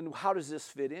 okay, well then how does this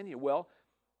fit in here? Well,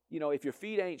 you know, if your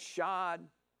feet ain't shod,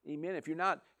 amen, if you're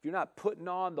not putting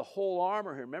on the whole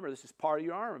armor here, remember this is part of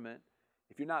your armament.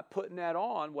 If you're not putting that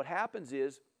on, what happens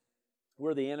is,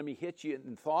 where the enemy hits you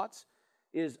in thoughts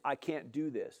is, I can't do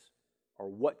this, or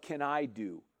what can I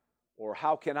do, or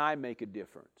how can I make a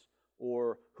difference,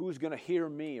 or who's going to hear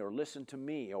me or listen to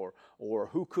me, or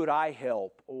who could I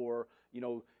help, or, you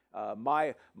know,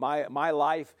 my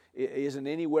life isn't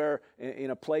anywhere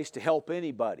in a place to help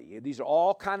anybody. These are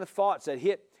all kind of thoughts that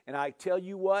hit. And I tell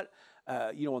you what,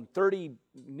 in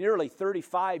nearly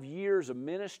 35 years of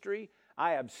ministry,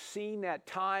 I have seen that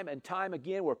time and time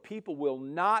again where people will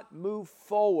not move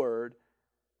forward,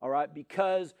 all right,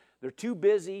 because they're too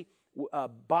busy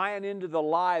buying into the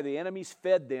lie the enemy's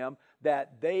fed them,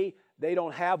 that they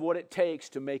don't have what it takes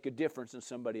to make a difference in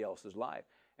somebody else's life.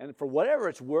 And for whatever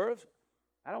it's worth,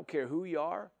 I don't care who you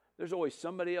are, there's always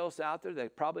somebody else out there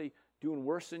that's probably doing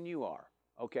worse than you are.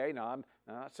 Okay, now I'm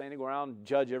not saying to go around and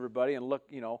judge everybody and look,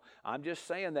 I'm just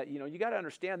saying that, you got to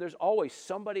understand there's always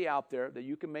somebody out there that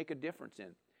you can make a difference in.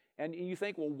 And you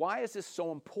think, well, why is this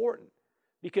so important?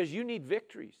 Because you need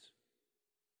victories.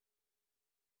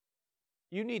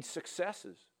 You need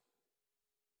successes.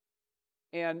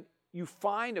 And you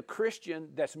find a Christian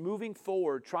that's moving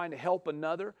forward trying to help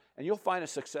another, and you'll find a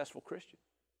successful Christian.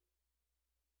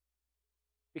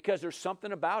 Because there's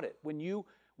something about it. When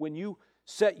you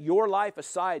set your life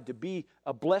aside to be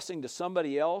a blessing to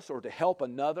somebody else or to help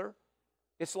another,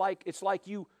 it's like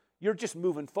you're just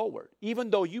moving forward. Even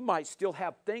though you might still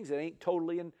have things that ain't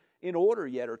totally in order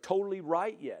yet or totally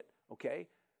right yet, okay?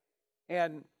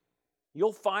 And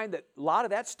you'll find that a lot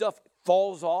of that stuff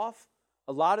falls off.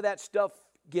 A lot of that stuff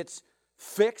gets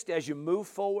fixed as you move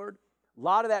forward. A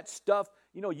lot of that stuff,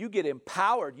 you get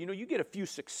empowered. You get a few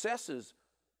successes,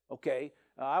 okay?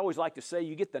 I always like to say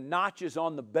you get the notches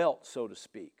on the belt, so to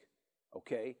speak,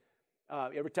 okay?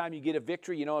 Every time you get a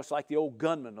victory, it's like the old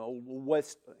gunmen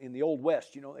in the Old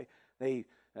West. They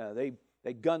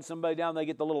gun somebody down, they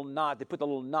get the little knot, they put the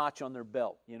little notch on their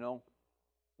belt,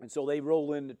 And so they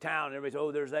roll into town, and everybody says,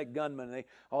 oh, there's that gunman. And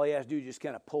all he has to do is just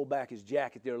kind of pull back his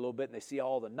jacket there a little bit, and they see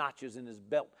all the notches in his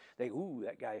belt. Ooh,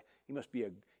 that guy, he must be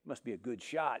a good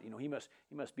shot. He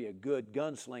must be a good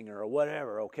gunslinger or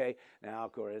whatever, okay? Now,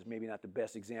 of course, it's maybe not the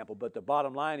best example, but the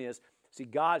bottom line is, see,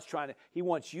 God's He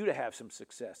wants you to have some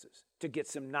successes, to get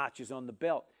some notches on the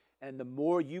belt. And the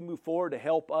more you move forward to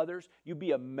help others, you'd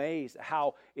be amazed at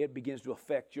how it begins to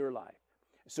affect your life.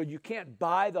 So you can't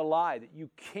buy the lie that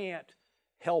you can't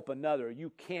help another,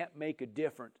 you can't make a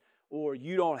difference, or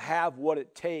you don't have what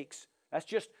it takes. That's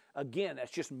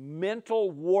just mental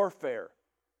warfare.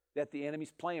 that the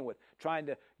enemy's playing with, trying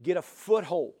to get a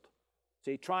foothold.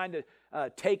 See, trying to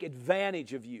take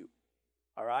advantage of you.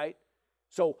 All right?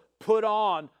 So put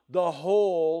on the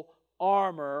whole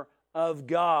armor of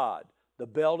God, the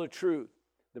belt of truth,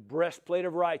 the breastplate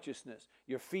of righteousness,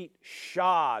 your feet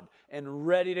shod and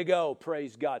ready to go,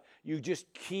 praise God. You just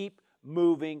keep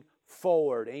moving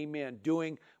forward, amen,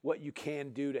 doing what you can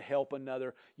do to help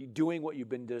another. You doing what you've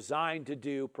been designed to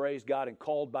do, praise God, and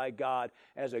called by God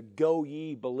as a go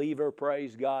ye believer,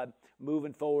 praise God,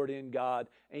 moving forward in God,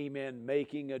 amen,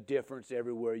 making a difference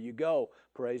everywhere you go,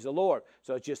 praise the Lord.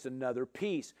 So it's just another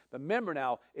piece. But remember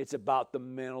now, it's about the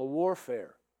mental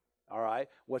warfare, all right?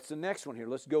 What's the next one here?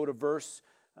 Let's go to verse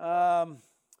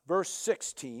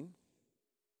 16.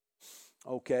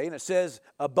 Okay, and it says,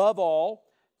 above all,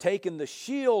 taking the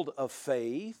shield of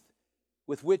faith,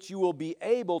 with which you will be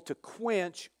able to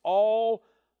quench all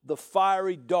the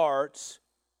fiery darts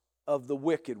of the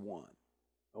wicked one.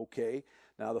 Okay,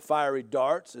 now the fiery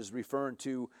darts is referring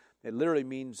to, it literally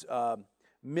means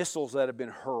missiles that have been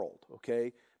hurled,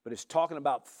 okay? But it's talking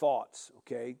about thoughts,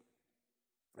 okay?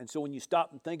 And so when you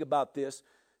stop and think about this,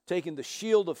 taking the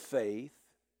shield of faith,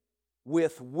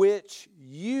 with which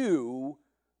you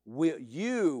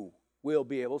will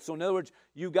be able. So in other words,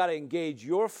 you've got to engage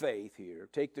your faith here.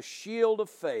 Take the shield of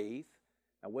faith.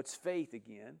 Now what's faith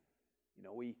again? You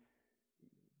know, we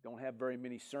don't have very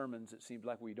many sermons. It seems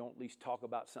like we don't at least talk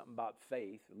about something about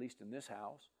faith, at least in this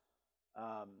house.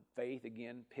 Faith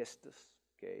again, pistis,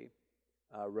 okay?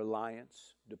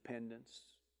 Reliance, dependence,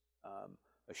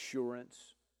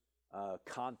 assurance,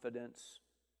 confidence.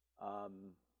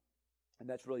 And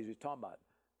that's really what he's talking about.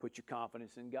 Put your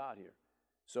confidence in God here.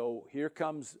 So here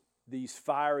comes these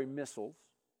fiery missiles.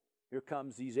 Here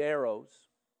comes these arrows.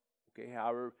 Okay,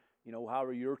 however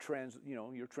your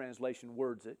translation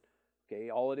words it. Okay,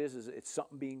 all it is it's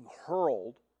something being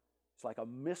hurled. It's like a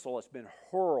missile that's been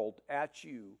hurled at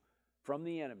you from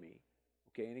the enemy.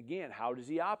 Okay, and again, how does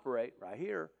he operate? Right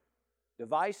here,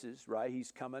 devices. Right,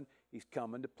 he's coming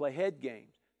to play head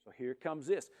games. So here comes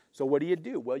this. So what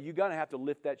do? Well, you're going to have to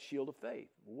lift that shield of faith.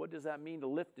 Well, what does that mean to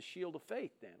lift the shield of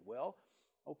faith then? Well,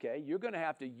 okay, you're going to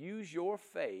have to use your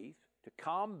faith to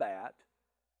combat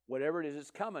whatever it is that's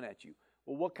coming at you.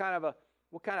 Well, what kind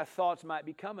of thoughts might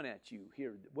be coming at you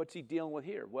here? What's he dealing with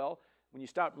here? Well, when you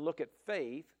stop and look at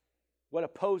faith, what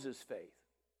opposes faith?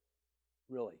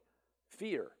 Really,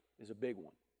 fear is a big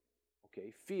one.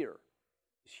 Okay, fear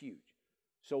is huge.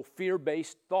 So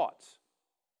fear-based thoughts.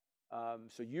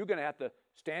 So you're going to have to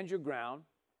stand your ground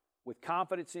with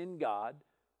confidence in God.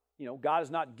 You know, God has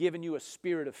not given you a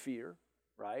spirit of fear,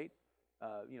 right?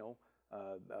 2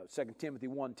 Timothy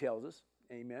 1 tells us,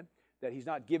 amen, that he's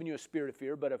not given you a spirit of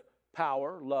fear, but of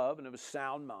power, love, and of a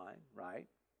sound mind, right?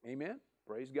 Amen?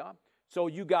 Praise God. So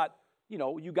you got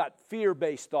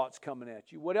fear-based thoughts coming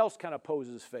at you. What else kind of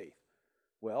opposes faith?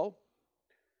 Well,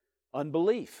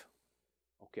 unbelief,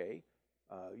 okay?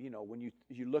 When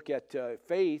you look at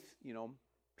faith,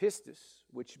 pistis,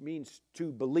 which means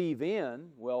to believe in,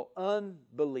 well,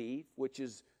 unbelief, which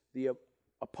is the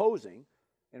opposing,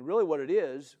 and really what it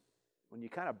is, when you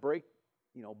kind of break,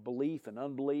 belief and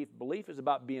unbelief, belief is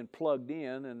about being plugged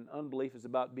in, and unbelief is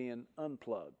about being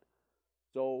unplugged.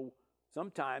 So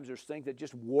sometimes there's things that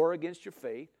just war against your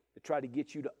faith to try to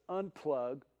get you to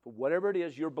unplug for whatever it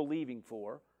is you're believing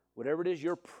for, whatever it is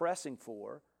you're pressing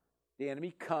for. The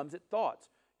enemy comes at thoughts.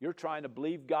 You're trying to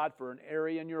believe God for an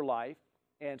area in your life,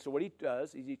 and so what he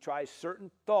does is he tries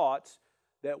certain thoughts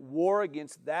that war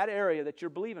against that area that you're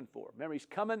believing for. Remember, he's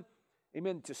coming,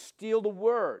 amen, to steal the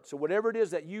word. So whatever it is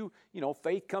that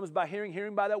faith comes by hearing,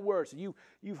 hearing by that word. So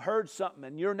you've heard something,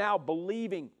 and you're now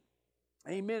believing,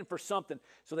 amen, for something.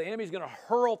 So the enemy's going to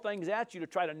hurl things at you to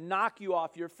try to knock you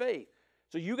off your faith.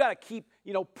 So you got to keep,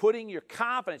 putting your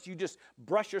confidence. You just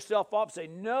brush yourself off and say,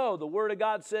 no, the Word of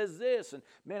God says this. And,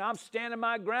 man, I'm standing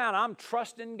my ground. I'm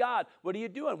trusting God. What are you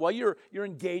doing? Well, you're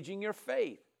engaging your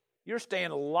faith. You're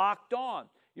staying locked on.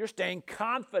 You're staying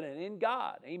confident in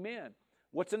God. Amen.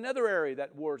 What's another area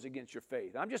that wars against your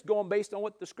faith? I'm just going based on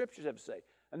what the Scriptures have to say.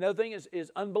 Another thing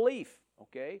is unbelief,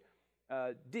 okay?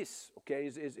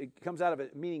 It comes out of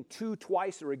it meaning to,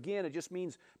 twice, or again. It just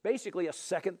means basically a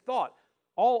second thought.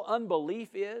 All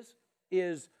unbelief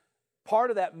is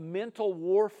part of that mental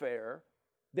warfare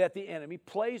that the enemy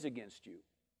plays against you,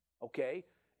 okay?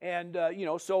 And,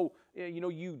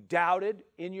 you doubted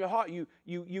in your heart.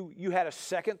 You had a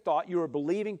second thought. You were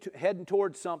believing, heading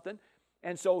towards something.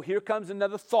 And so here comes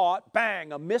another thought.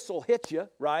 Bang, a missile hits you,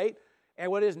 right?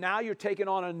 And what is now you're taking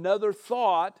on another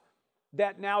thought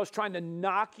that now is trying to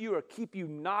knock you or keep you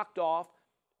knocked off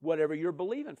whatever you're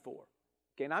believing for.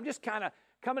 Okay, and I'm just kind of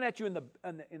coming at you in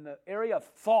the area of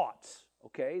thoughts,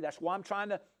 okay? That's why I'm trying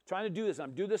to do this.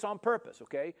 I'm doing this on purpose,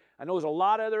 okay? I know there's a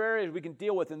lot of other areas we can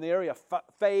deal with in the area of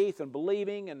faith and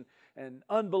believing and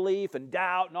unbelief and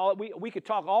doubt and all. We could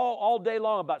talk all day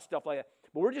long about stuff like that.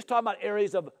 But we're just talking about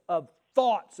areas of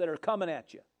thoughts that are coming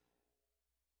at you.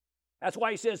 That's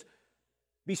why he says,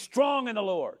 be strong in the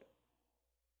Lord,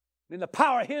 in the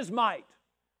power of His might.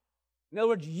 In other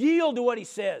words, yield to what He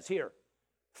says here.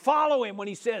 Follow Him when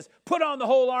He says, put on the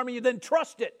whole armor, you then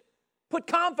trust it. Put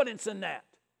confidence in that.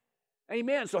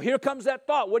 Amen. So here comes that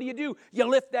thought. What do? You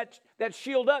lift that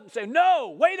shield up and say,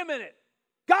 no, wait a minute.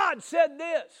 God said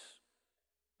this.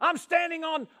 I'm standing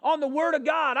on the Word of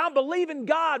God. I'm believing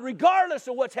God regardless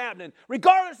of what's happening,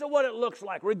 regardless of what it looks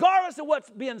like, regardless of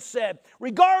what's being said,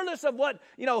 regardless of what,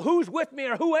 who's with me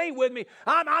or who ain't with me.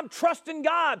 I'm trusting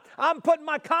God. I'm putting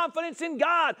my confidence in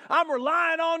God. I'm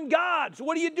relying on God. So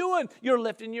what are you doing? You're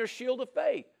lifting your shield of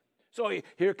faith. So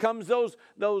here comes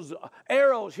those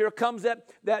arrows. Here comes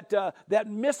that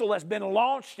missile that's been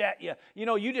launched at you.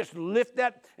 You just lift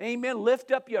that, amen,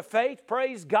 lift up your faith,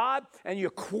 praise God, and you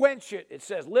quench it. It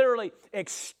says literally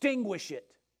extinguish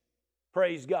it.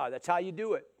 Praise God. That's how you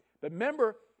do it. But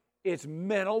remember, it's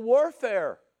mental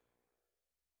warfare.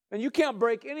 And you can't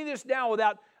break any of this down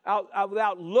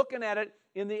without looking at it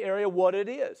in the area of what it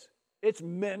is. It's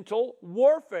mental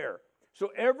warfare. So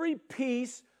every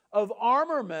piece of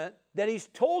armament that He's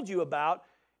told you about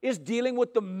is dealing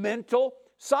with the mental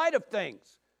side of things.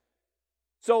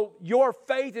 So your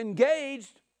faith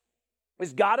engaged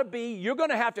has got to be, you're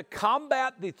going to have to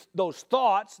combat those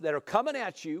thoughts that are coming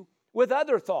at you with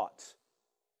other thoughts.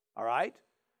 All right?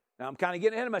 Now I'm kind of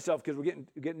getting ahead of myself because we're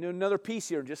getting to another piece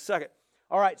here in just a second.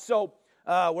 All right, so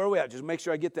where are we at? Just make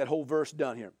sure I get that whole verse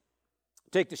done here.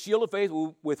 Take the shield of faith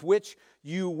with which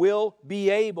you will be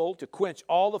able to quench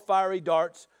all the fiery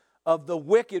darts of the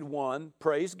wicked one,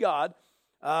 praise God.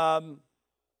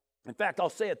 In fact, I'll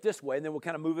say it this way, and then we'll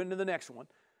kind of move into the next one.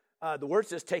 The word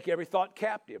says, take every thought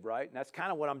captive, right? And that's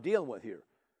kind of what I'm dealing with here.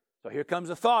 So here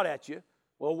comes a thought at you.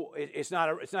 Well, it's not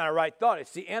a right thought.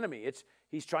 It's the enemy.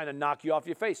 He's trying to knock you off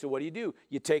your face. So what do?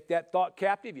 You take that thought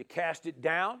captive, you cast it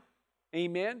down,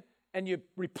 amen, and you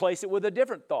replace it with a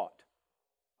different thought,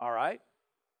 all right?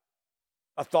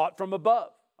 A thought from above,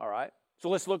 all right? So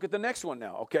let's look at the next one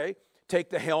now, okay? Take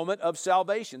the helmet of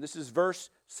salvation. This is verse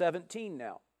 17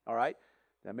 now, all right?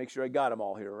 Now make sure I got them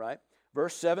all here, right?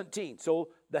 Verse 17. So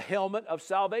the helmet of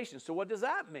salvation. So what does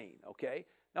that mean, okay?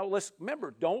 Now let's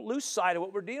remember, don't lose sight of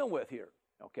what we're dealing with here,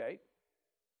 okay?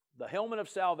 The helmet of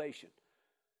salvation.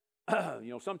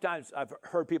 Sometimes I've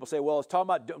heard people say, well, it's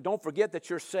talking about don't forget that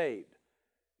you're saved.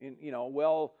 And,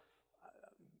 well,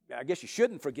 I guess you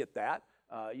shouldn't forget that,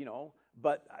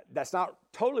 but that's not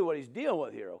totally what he's dealing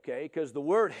with here, okay? Because the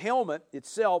word helmet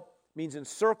itself means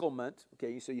encirclement,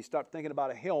 okay? So you start thinking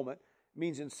about a helmet. It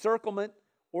means encirclement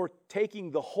or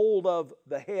taking the hold of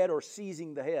the head or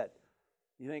seizing the head.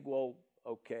 You think, well,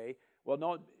 okay. Well,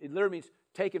 no, it literally means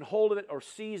taking hold of it or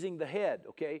seizing the head,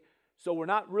 okay? So we're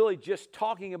not really just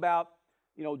talking about,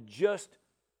 just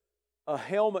a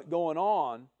helmet going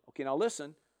on. Okay, now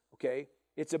listen, okay?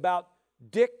 It's about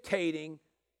dictating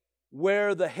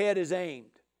where the head is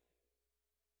aimed.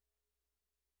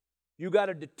 You got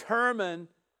to determine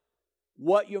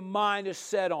what your mind is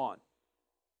set on.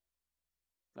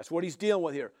 That's what he's dealing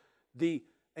with here. The,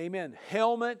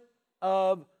 helmet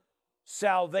of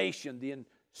salvation, the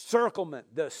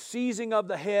encirclement, the seizing of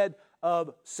the head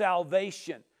of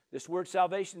salvation. This word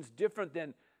salvation is different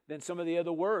than some of the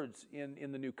other words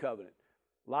in the New Covenant.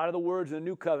 A lot of the words in the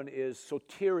New Covenant is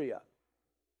soteria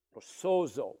or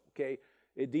sozo, okay?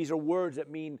 These are words that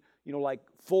mean, like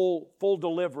full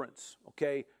deliverance,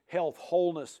 okay? Health,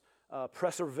 wholeness,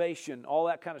 preservation, all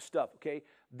that kind of stuff, okay?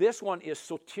 This one is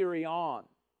soterion,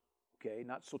 okay?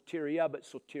 Not soteria, but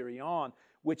soterion,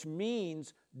 which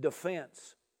means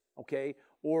defense, okay?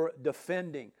 Or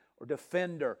defending or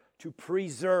defender, to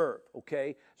preserve,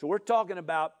 okay? So we're talking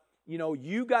about,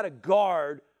 you got to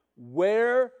guard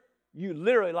where you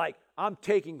literally, like, I'm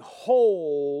taking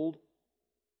hold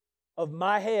of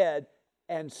my head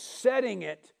and setting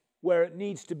it where it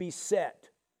needs to be set.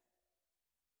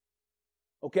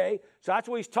 Okay? So that's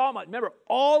what he's talking about. Remember,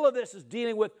 all of this is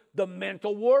dealing with the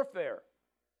mental warfare.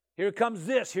 Here comes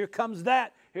this, here comes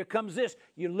that, here comes this.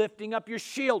 You're lifting up your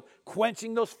shield,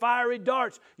 quenching those fiery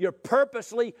darts. You're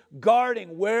purposely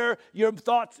guarding where your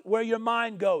thoughts, where your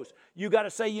mind goes. You got to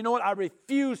say, you know what? I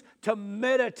refuse to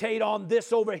meditate on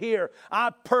this over here. I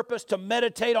purpose to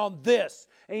meditate on this.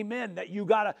 Amen. That you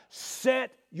got to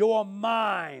set your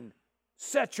mind.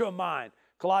 Set your mind.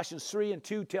 Colossians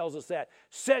 3:2 tells us that.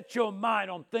 Set your mind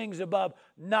on things above,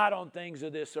 not on things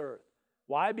of this earth.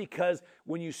 Why? Because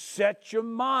when you set your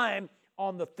mind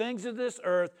on the things of this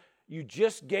earth, you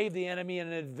just gave the enemy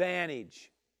an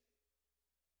advantage.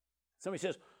 Somebody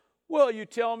says, well, you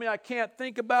tell me I can't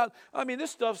think about,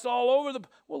 this stuff's all over the...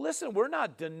 Well, listen, we're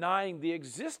not denying the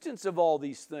existence of all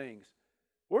these things.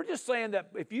 We're just saying that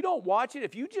if you don't watch it,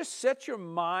 if you just set your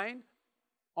mind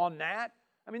on that,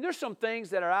 there's some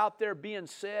things that are out there being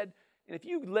said, and if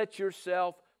you let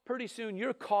yourself, pretty soon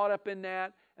you're caught up in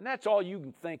that, and that's all you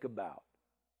can think about.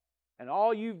 And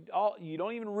you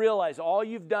don't even realize all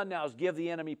you've done now is give the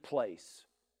enemy place.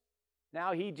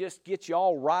 Now he just gets you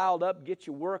all riled up, gets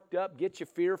you worked up, gets you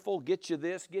fearful, gets you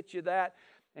this, gets you that.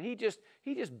 And he just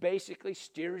basically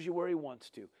steers you where he wants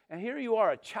to. And here you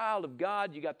are, a child of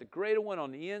God. You got the greater one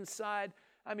on the inside.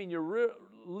 You're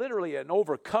literally an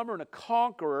overcomer and a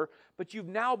conqueror, but you've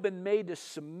now been made to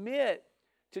submit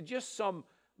to just some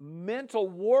mental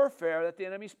warfare that the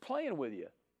enemy's playing with you.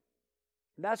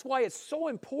 And that's why it's so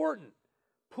important.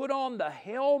 Put on the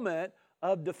helmet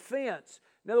of defense.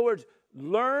 In other words,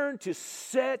 learn to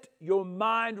set your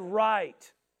mind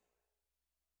right.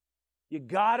 You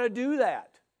got to do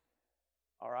that.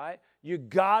 All right? You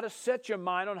got to set your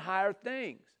mind on higher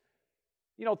things.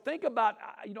 Think about,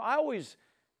 I always,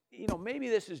 maybe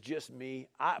this is just me,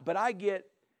 but I get,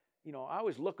 I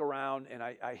always look around and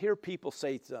I hear people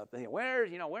say something.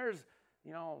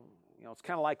 It's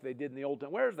kind of like they did in the Old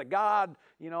Testament. Where's the God,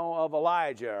 of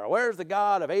Elijah? Or where's the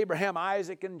God of Abraham,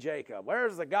 Isaac, and Jacob?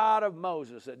 Where's the God of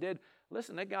Moses that did?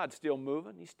 Listen, that God's still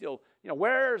moving. He's still,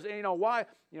 why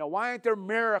aren't there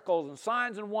miracles and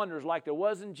signs and wonders like there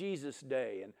was in Jesus'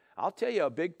 day? And I'll tell you, a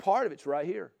big part of it's right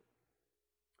here.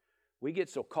 We get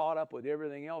so caught up with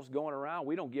everything else going around,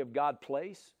 we don't give God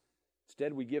place.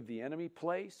 Instead, we give the enemy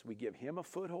place. We give him a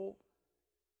foothold.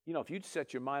 If you'd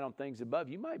set your mind on things above,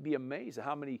 you might be amazed at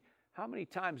how many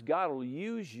times God will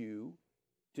use you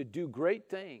to do great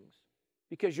things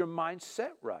because your mind's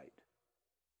set right.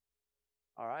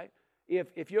 All right?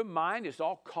 If your mind is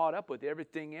all caught up with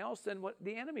everything else, then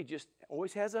the enemy just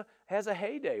always has a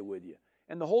heyday with you.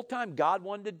 And the whole time God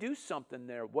wanted to do something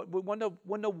there, wanted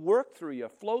to work through you,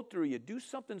 flow through you, do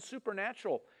something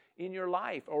supernatural in your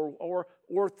life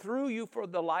or through you for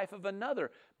the life of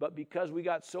another. But because we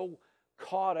got so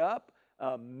caught up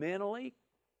mentally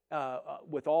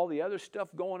with all the other stuff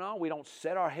going on, we don't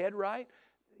set our head right.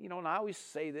 And I always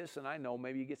say this, and I know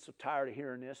maybe you get so tired of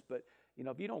hearing this, but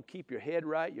if you don't keep your head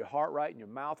right, your heart right, and your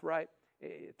mouth right,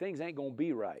 things ain't going to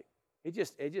be right. It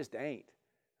just ain't.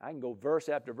 I can go verse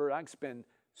after verse. I can spend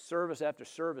service after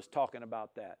service talking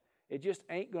about that. It just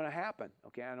ain't going to happen.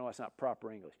 Okay, I know that's not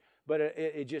proper English, but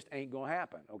it just ain't going to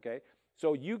happen. Okay,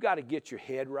 so you got to get your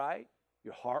head right,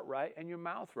 your heart right, and your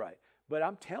mouth right. But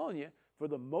I'm telling you, for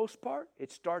the most part,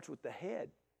 it starts with the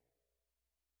head.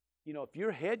 If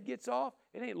your head gets off,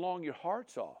 it ain't long your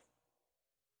heart's off.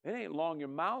 It ain't long your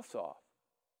mouth's off.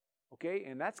 Okay,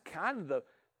 and that's kind of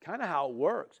how it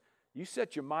works. You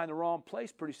set your mind in the wrong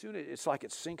place, pretty soon it's like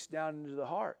it sinks down into the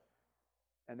heart.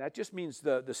 And that just means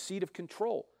the seat of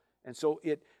control. And so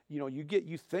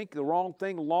you think the wrong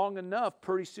thing long enough,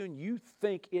 pretty soon you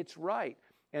think it's right.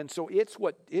 And so it's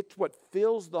what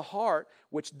fills the heart,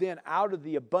 which then out of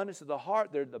the abundance of the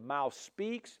heart, the mouth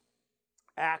speaks,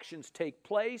 actions take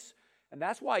place. And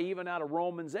that's why even out of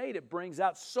Romans 8, it brings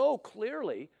out so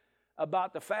clearly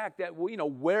about the fact that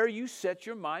where you set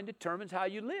your mind determines how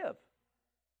you live.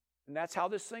 And that's how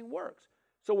this thing works.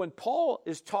 So when Paul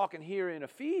is talking here in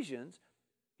Ephesians,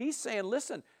 he's saying,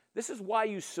 listen, this is why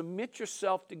you submit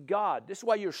yourself to God. This is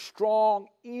why you're strong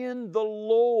in the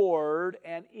Lord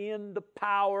and in the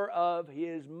power of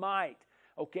His might.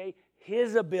 Okay?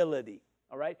 His ability.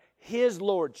 All right? His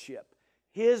lordship.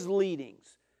 His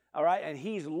leadings. All right? And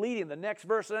He's leading. The next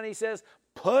verse, then he says,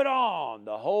 put on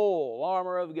the whole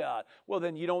armor of God. Well,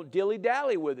 then you don't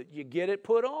dilly-dally with it. You get it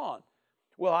put on.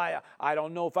 Well, I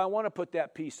don't know if I want to put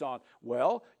that piece on.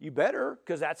 Well, you better,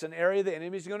 because that's an area the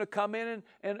enemy's going to come in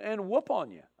and whoop on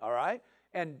you, all right?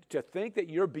 And to think that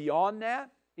you're beyond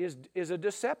that is a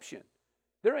deception.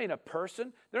 There ain't a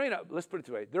person, let's put it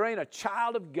this way, there ain't a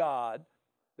child of God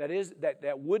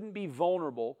that wouldn't be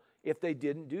vulnerable if they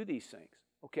didn't do these things,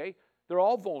 okay? They're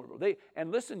all vulnerable.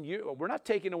 And listen, we're not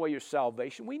taking away your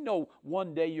salvation. We know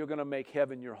one day you're going to make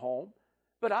heaven your home.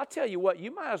 But I'll tell you what, you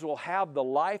might as well have the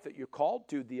life that you're called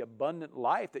to, the abundant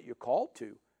life that you're called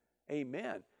to.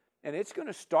 Amen. And it's going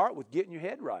to start with getting your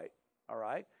head right, all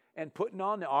right? And putting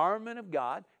on the armament of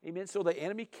God, amen, so the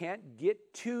enemy can't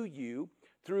get to you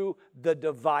through the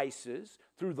devices,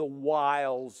 through the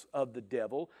wiles of the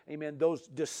devil, amen, those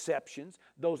deceptions,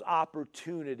 those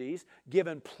opportunities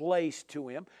given place to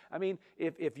him. I mean,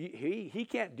 if he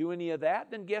can't do any of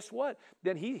that, then guess what?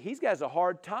 Then he's got a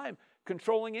hard time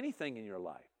controlling anything in your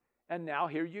life. And now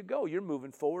here you go. You're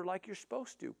moving forward like you're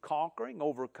supposed to, conquering,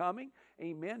 overcoming,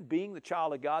 amen, being the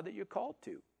child of God that you're called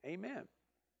to. Amen.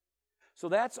 So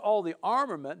that's all the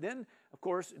armament. Then, of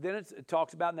course, it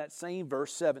talks about in that same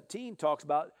verse 17, talks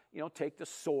about, take the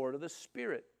sword of the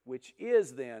Spirit, which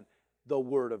is then the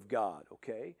Word of God,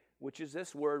 okay? Which is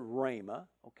this word rhema,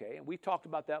 okay? And we talked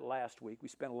about that last week. We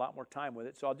spent a lot more time with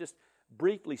it. So I'll just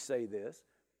briefly say this,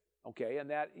 okay? And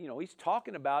that, he's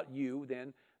talking about you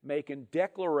then making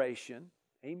declaration,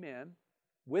 amen,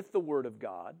 with the Word of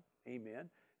God, amen.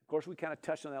 Of course, we kind of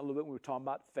touched on that a little bit when we were talking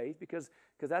about faith because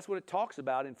that's what it talks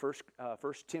about in 1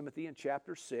 Timothy in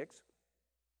chapter 6.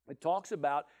 It talks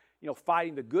about,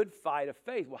 fighting the good fight of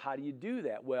faith. Well, how do you do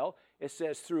that? Well, it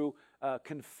says through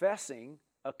confessing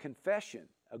a confession,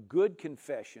 a good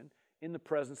confession in the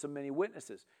presence of many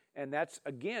witnesses. And that's,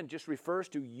 again, just refers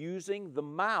to using the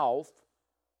mouth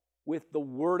with the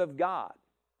Word of God.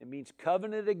 It means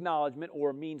covenant acknowledgement, or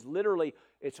it means literally,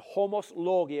 it's homos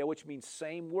logia, which means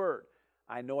same word.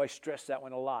 I know I stress that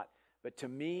one a lot. But to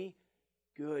me,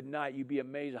 good night. You'd be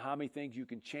amazed at how many things you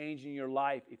can change in your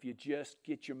life if you just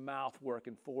get your mouth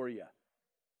working for you.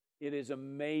 It is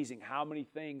amazing how many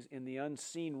things in the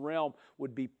unseen realm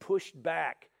would be pushed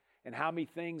back, and how many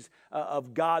things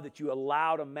of God that you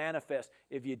allow to manifest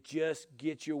if you just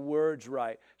get your words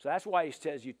right. So that's why he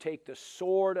says you take the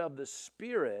sword of the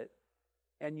Spirit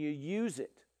and you use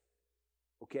it.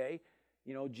 Okay?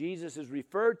 Jesus is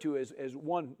referred to as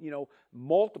one,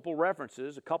 multiple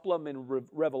references, a couple of them in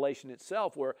Revelation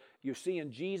itself, where you're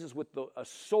seeing Jesus with a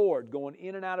sword going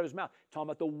in and out of his mouth, talking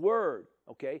about the Word,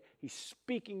 okay? He's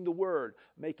speaking the Word,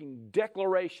 making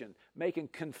declaration, making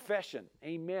confession,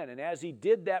 amen. And as he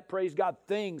did that, praise God,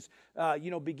 things,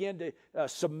 began to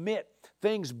submit.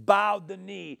 Things bowed the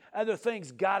knee. Other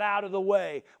things got out of the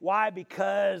way. Why?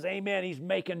 Because, amen, he's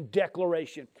making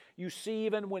declaration. You see,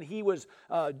 even when he was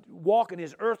walking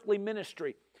his earthly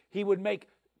ministry, he would make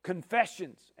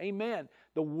confessions. Amen.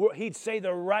 He'd say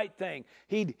the right thing.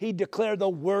 He'd declare the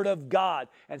Word of God,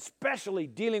 and especially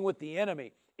dealing with the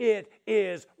enemy. It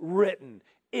is written.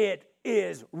 It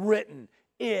is written.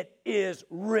 It is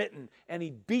written. And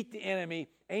he beat the enemy,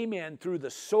 amen, through the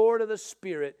sword of the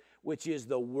Spirit, which is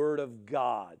the Word of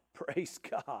God. Praise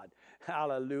God.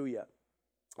 Hallelujah.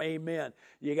 Amen.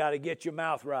 You got to get your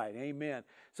mouth right. Amen.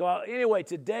 So anyway,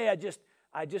 today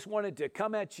I just wanted to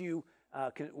come at you,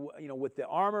 with the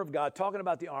armor of God, talking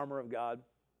about the armor of God,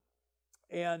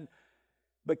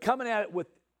 but coming at it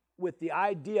with the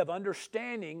idea of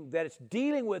understanding that it's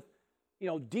dealing with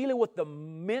the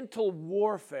mental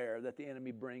warfare that the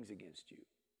enemy brings against you.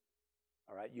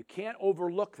 All right, you can't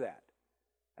overlook that.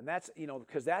 And that's,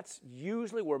 because that's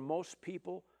usually where most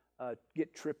people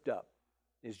get tripped up,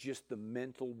 is just the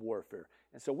mental warfare.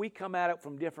 And so we come at it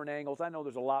from different angles. I know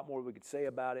there's a lot more we could say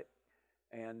about it,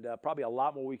 and probably a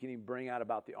lot more we can even bring out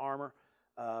about the armor.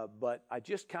 But I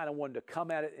just kind of wanted to come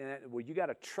at it, and you got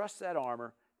to trust that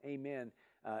armor, amen,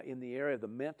 in the area of the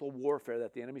mental warfare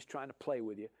that the enemy's trying to play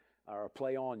with you, or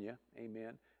play on you,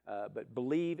 amen. But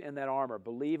believe in that armor.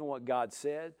 Believe in what God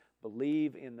said.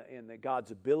 Believe in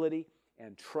God's ability.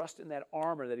 And trust in that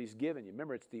armor that he's given you.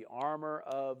 Remember, it's the armor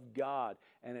of God.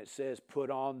 And it says,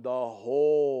 put on the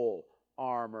whole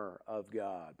armor of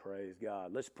God. Praise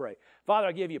God. Let's pray. Father,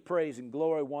 I give you praise and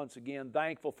glory once again.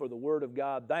 Thankful for the Word of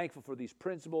God. Thankful for these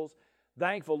principles.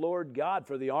 Thankful, Lord God,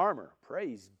 for the armor.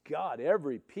 Praise God,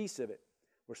 every piece of it.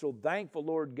 We're so thankful,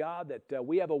 Lord God, that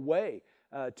we have a way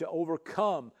to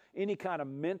overcome any kind of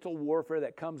mental warfare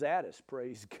that comes at us.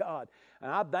 Praise God.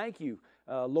 And I thank you,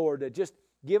 Lord, that just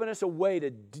giving us a way to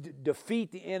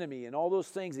defeat the enemy and all those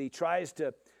things that he tries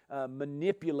to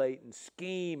manipulate and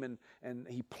scheme and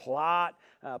he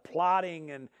plotting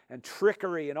and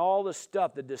trickery and all the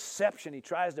stuff, the deception he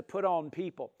tries to put on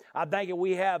people. I thank you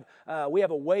we have a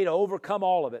way to overcome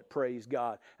all of it, praise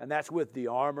God, and that's with the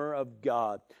armor of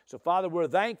God. So Father, we're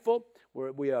thankful.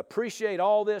 We appreciate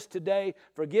all this today.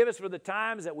 Forgive us for the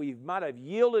times that we might have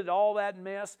yielded all that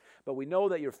mess, but we know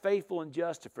that you're faithful and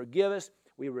just to forgive us.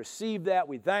 We receive that.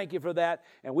 We thank you for that.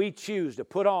 And we choose to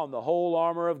put on the whole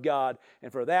armor of God.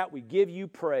 And for that, we give you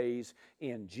praise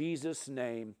in Jesus'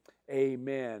 name.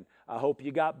 Amen. I hope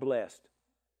you got blessed.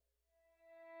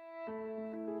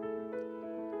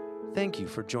 Thank you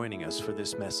for joining us for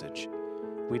this message.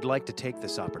 We'd like to take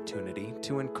this opportunity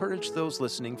to encourage those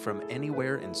listening from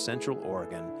anywhere in Central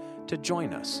Oregon to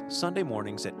join us Sunday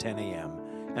mornings at 10 a.m.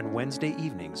 and Wednesday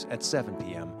evenings at 7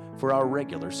 p.m. for our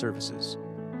regular services.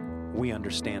 We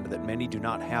understand that many do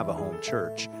not have a home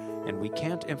church, and we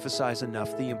can't emphasize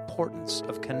enough the importance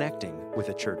of connecting with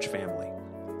a church family.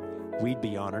 We'd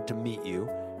be honored to meet you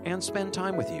and spend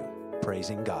time with you,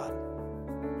 praising God.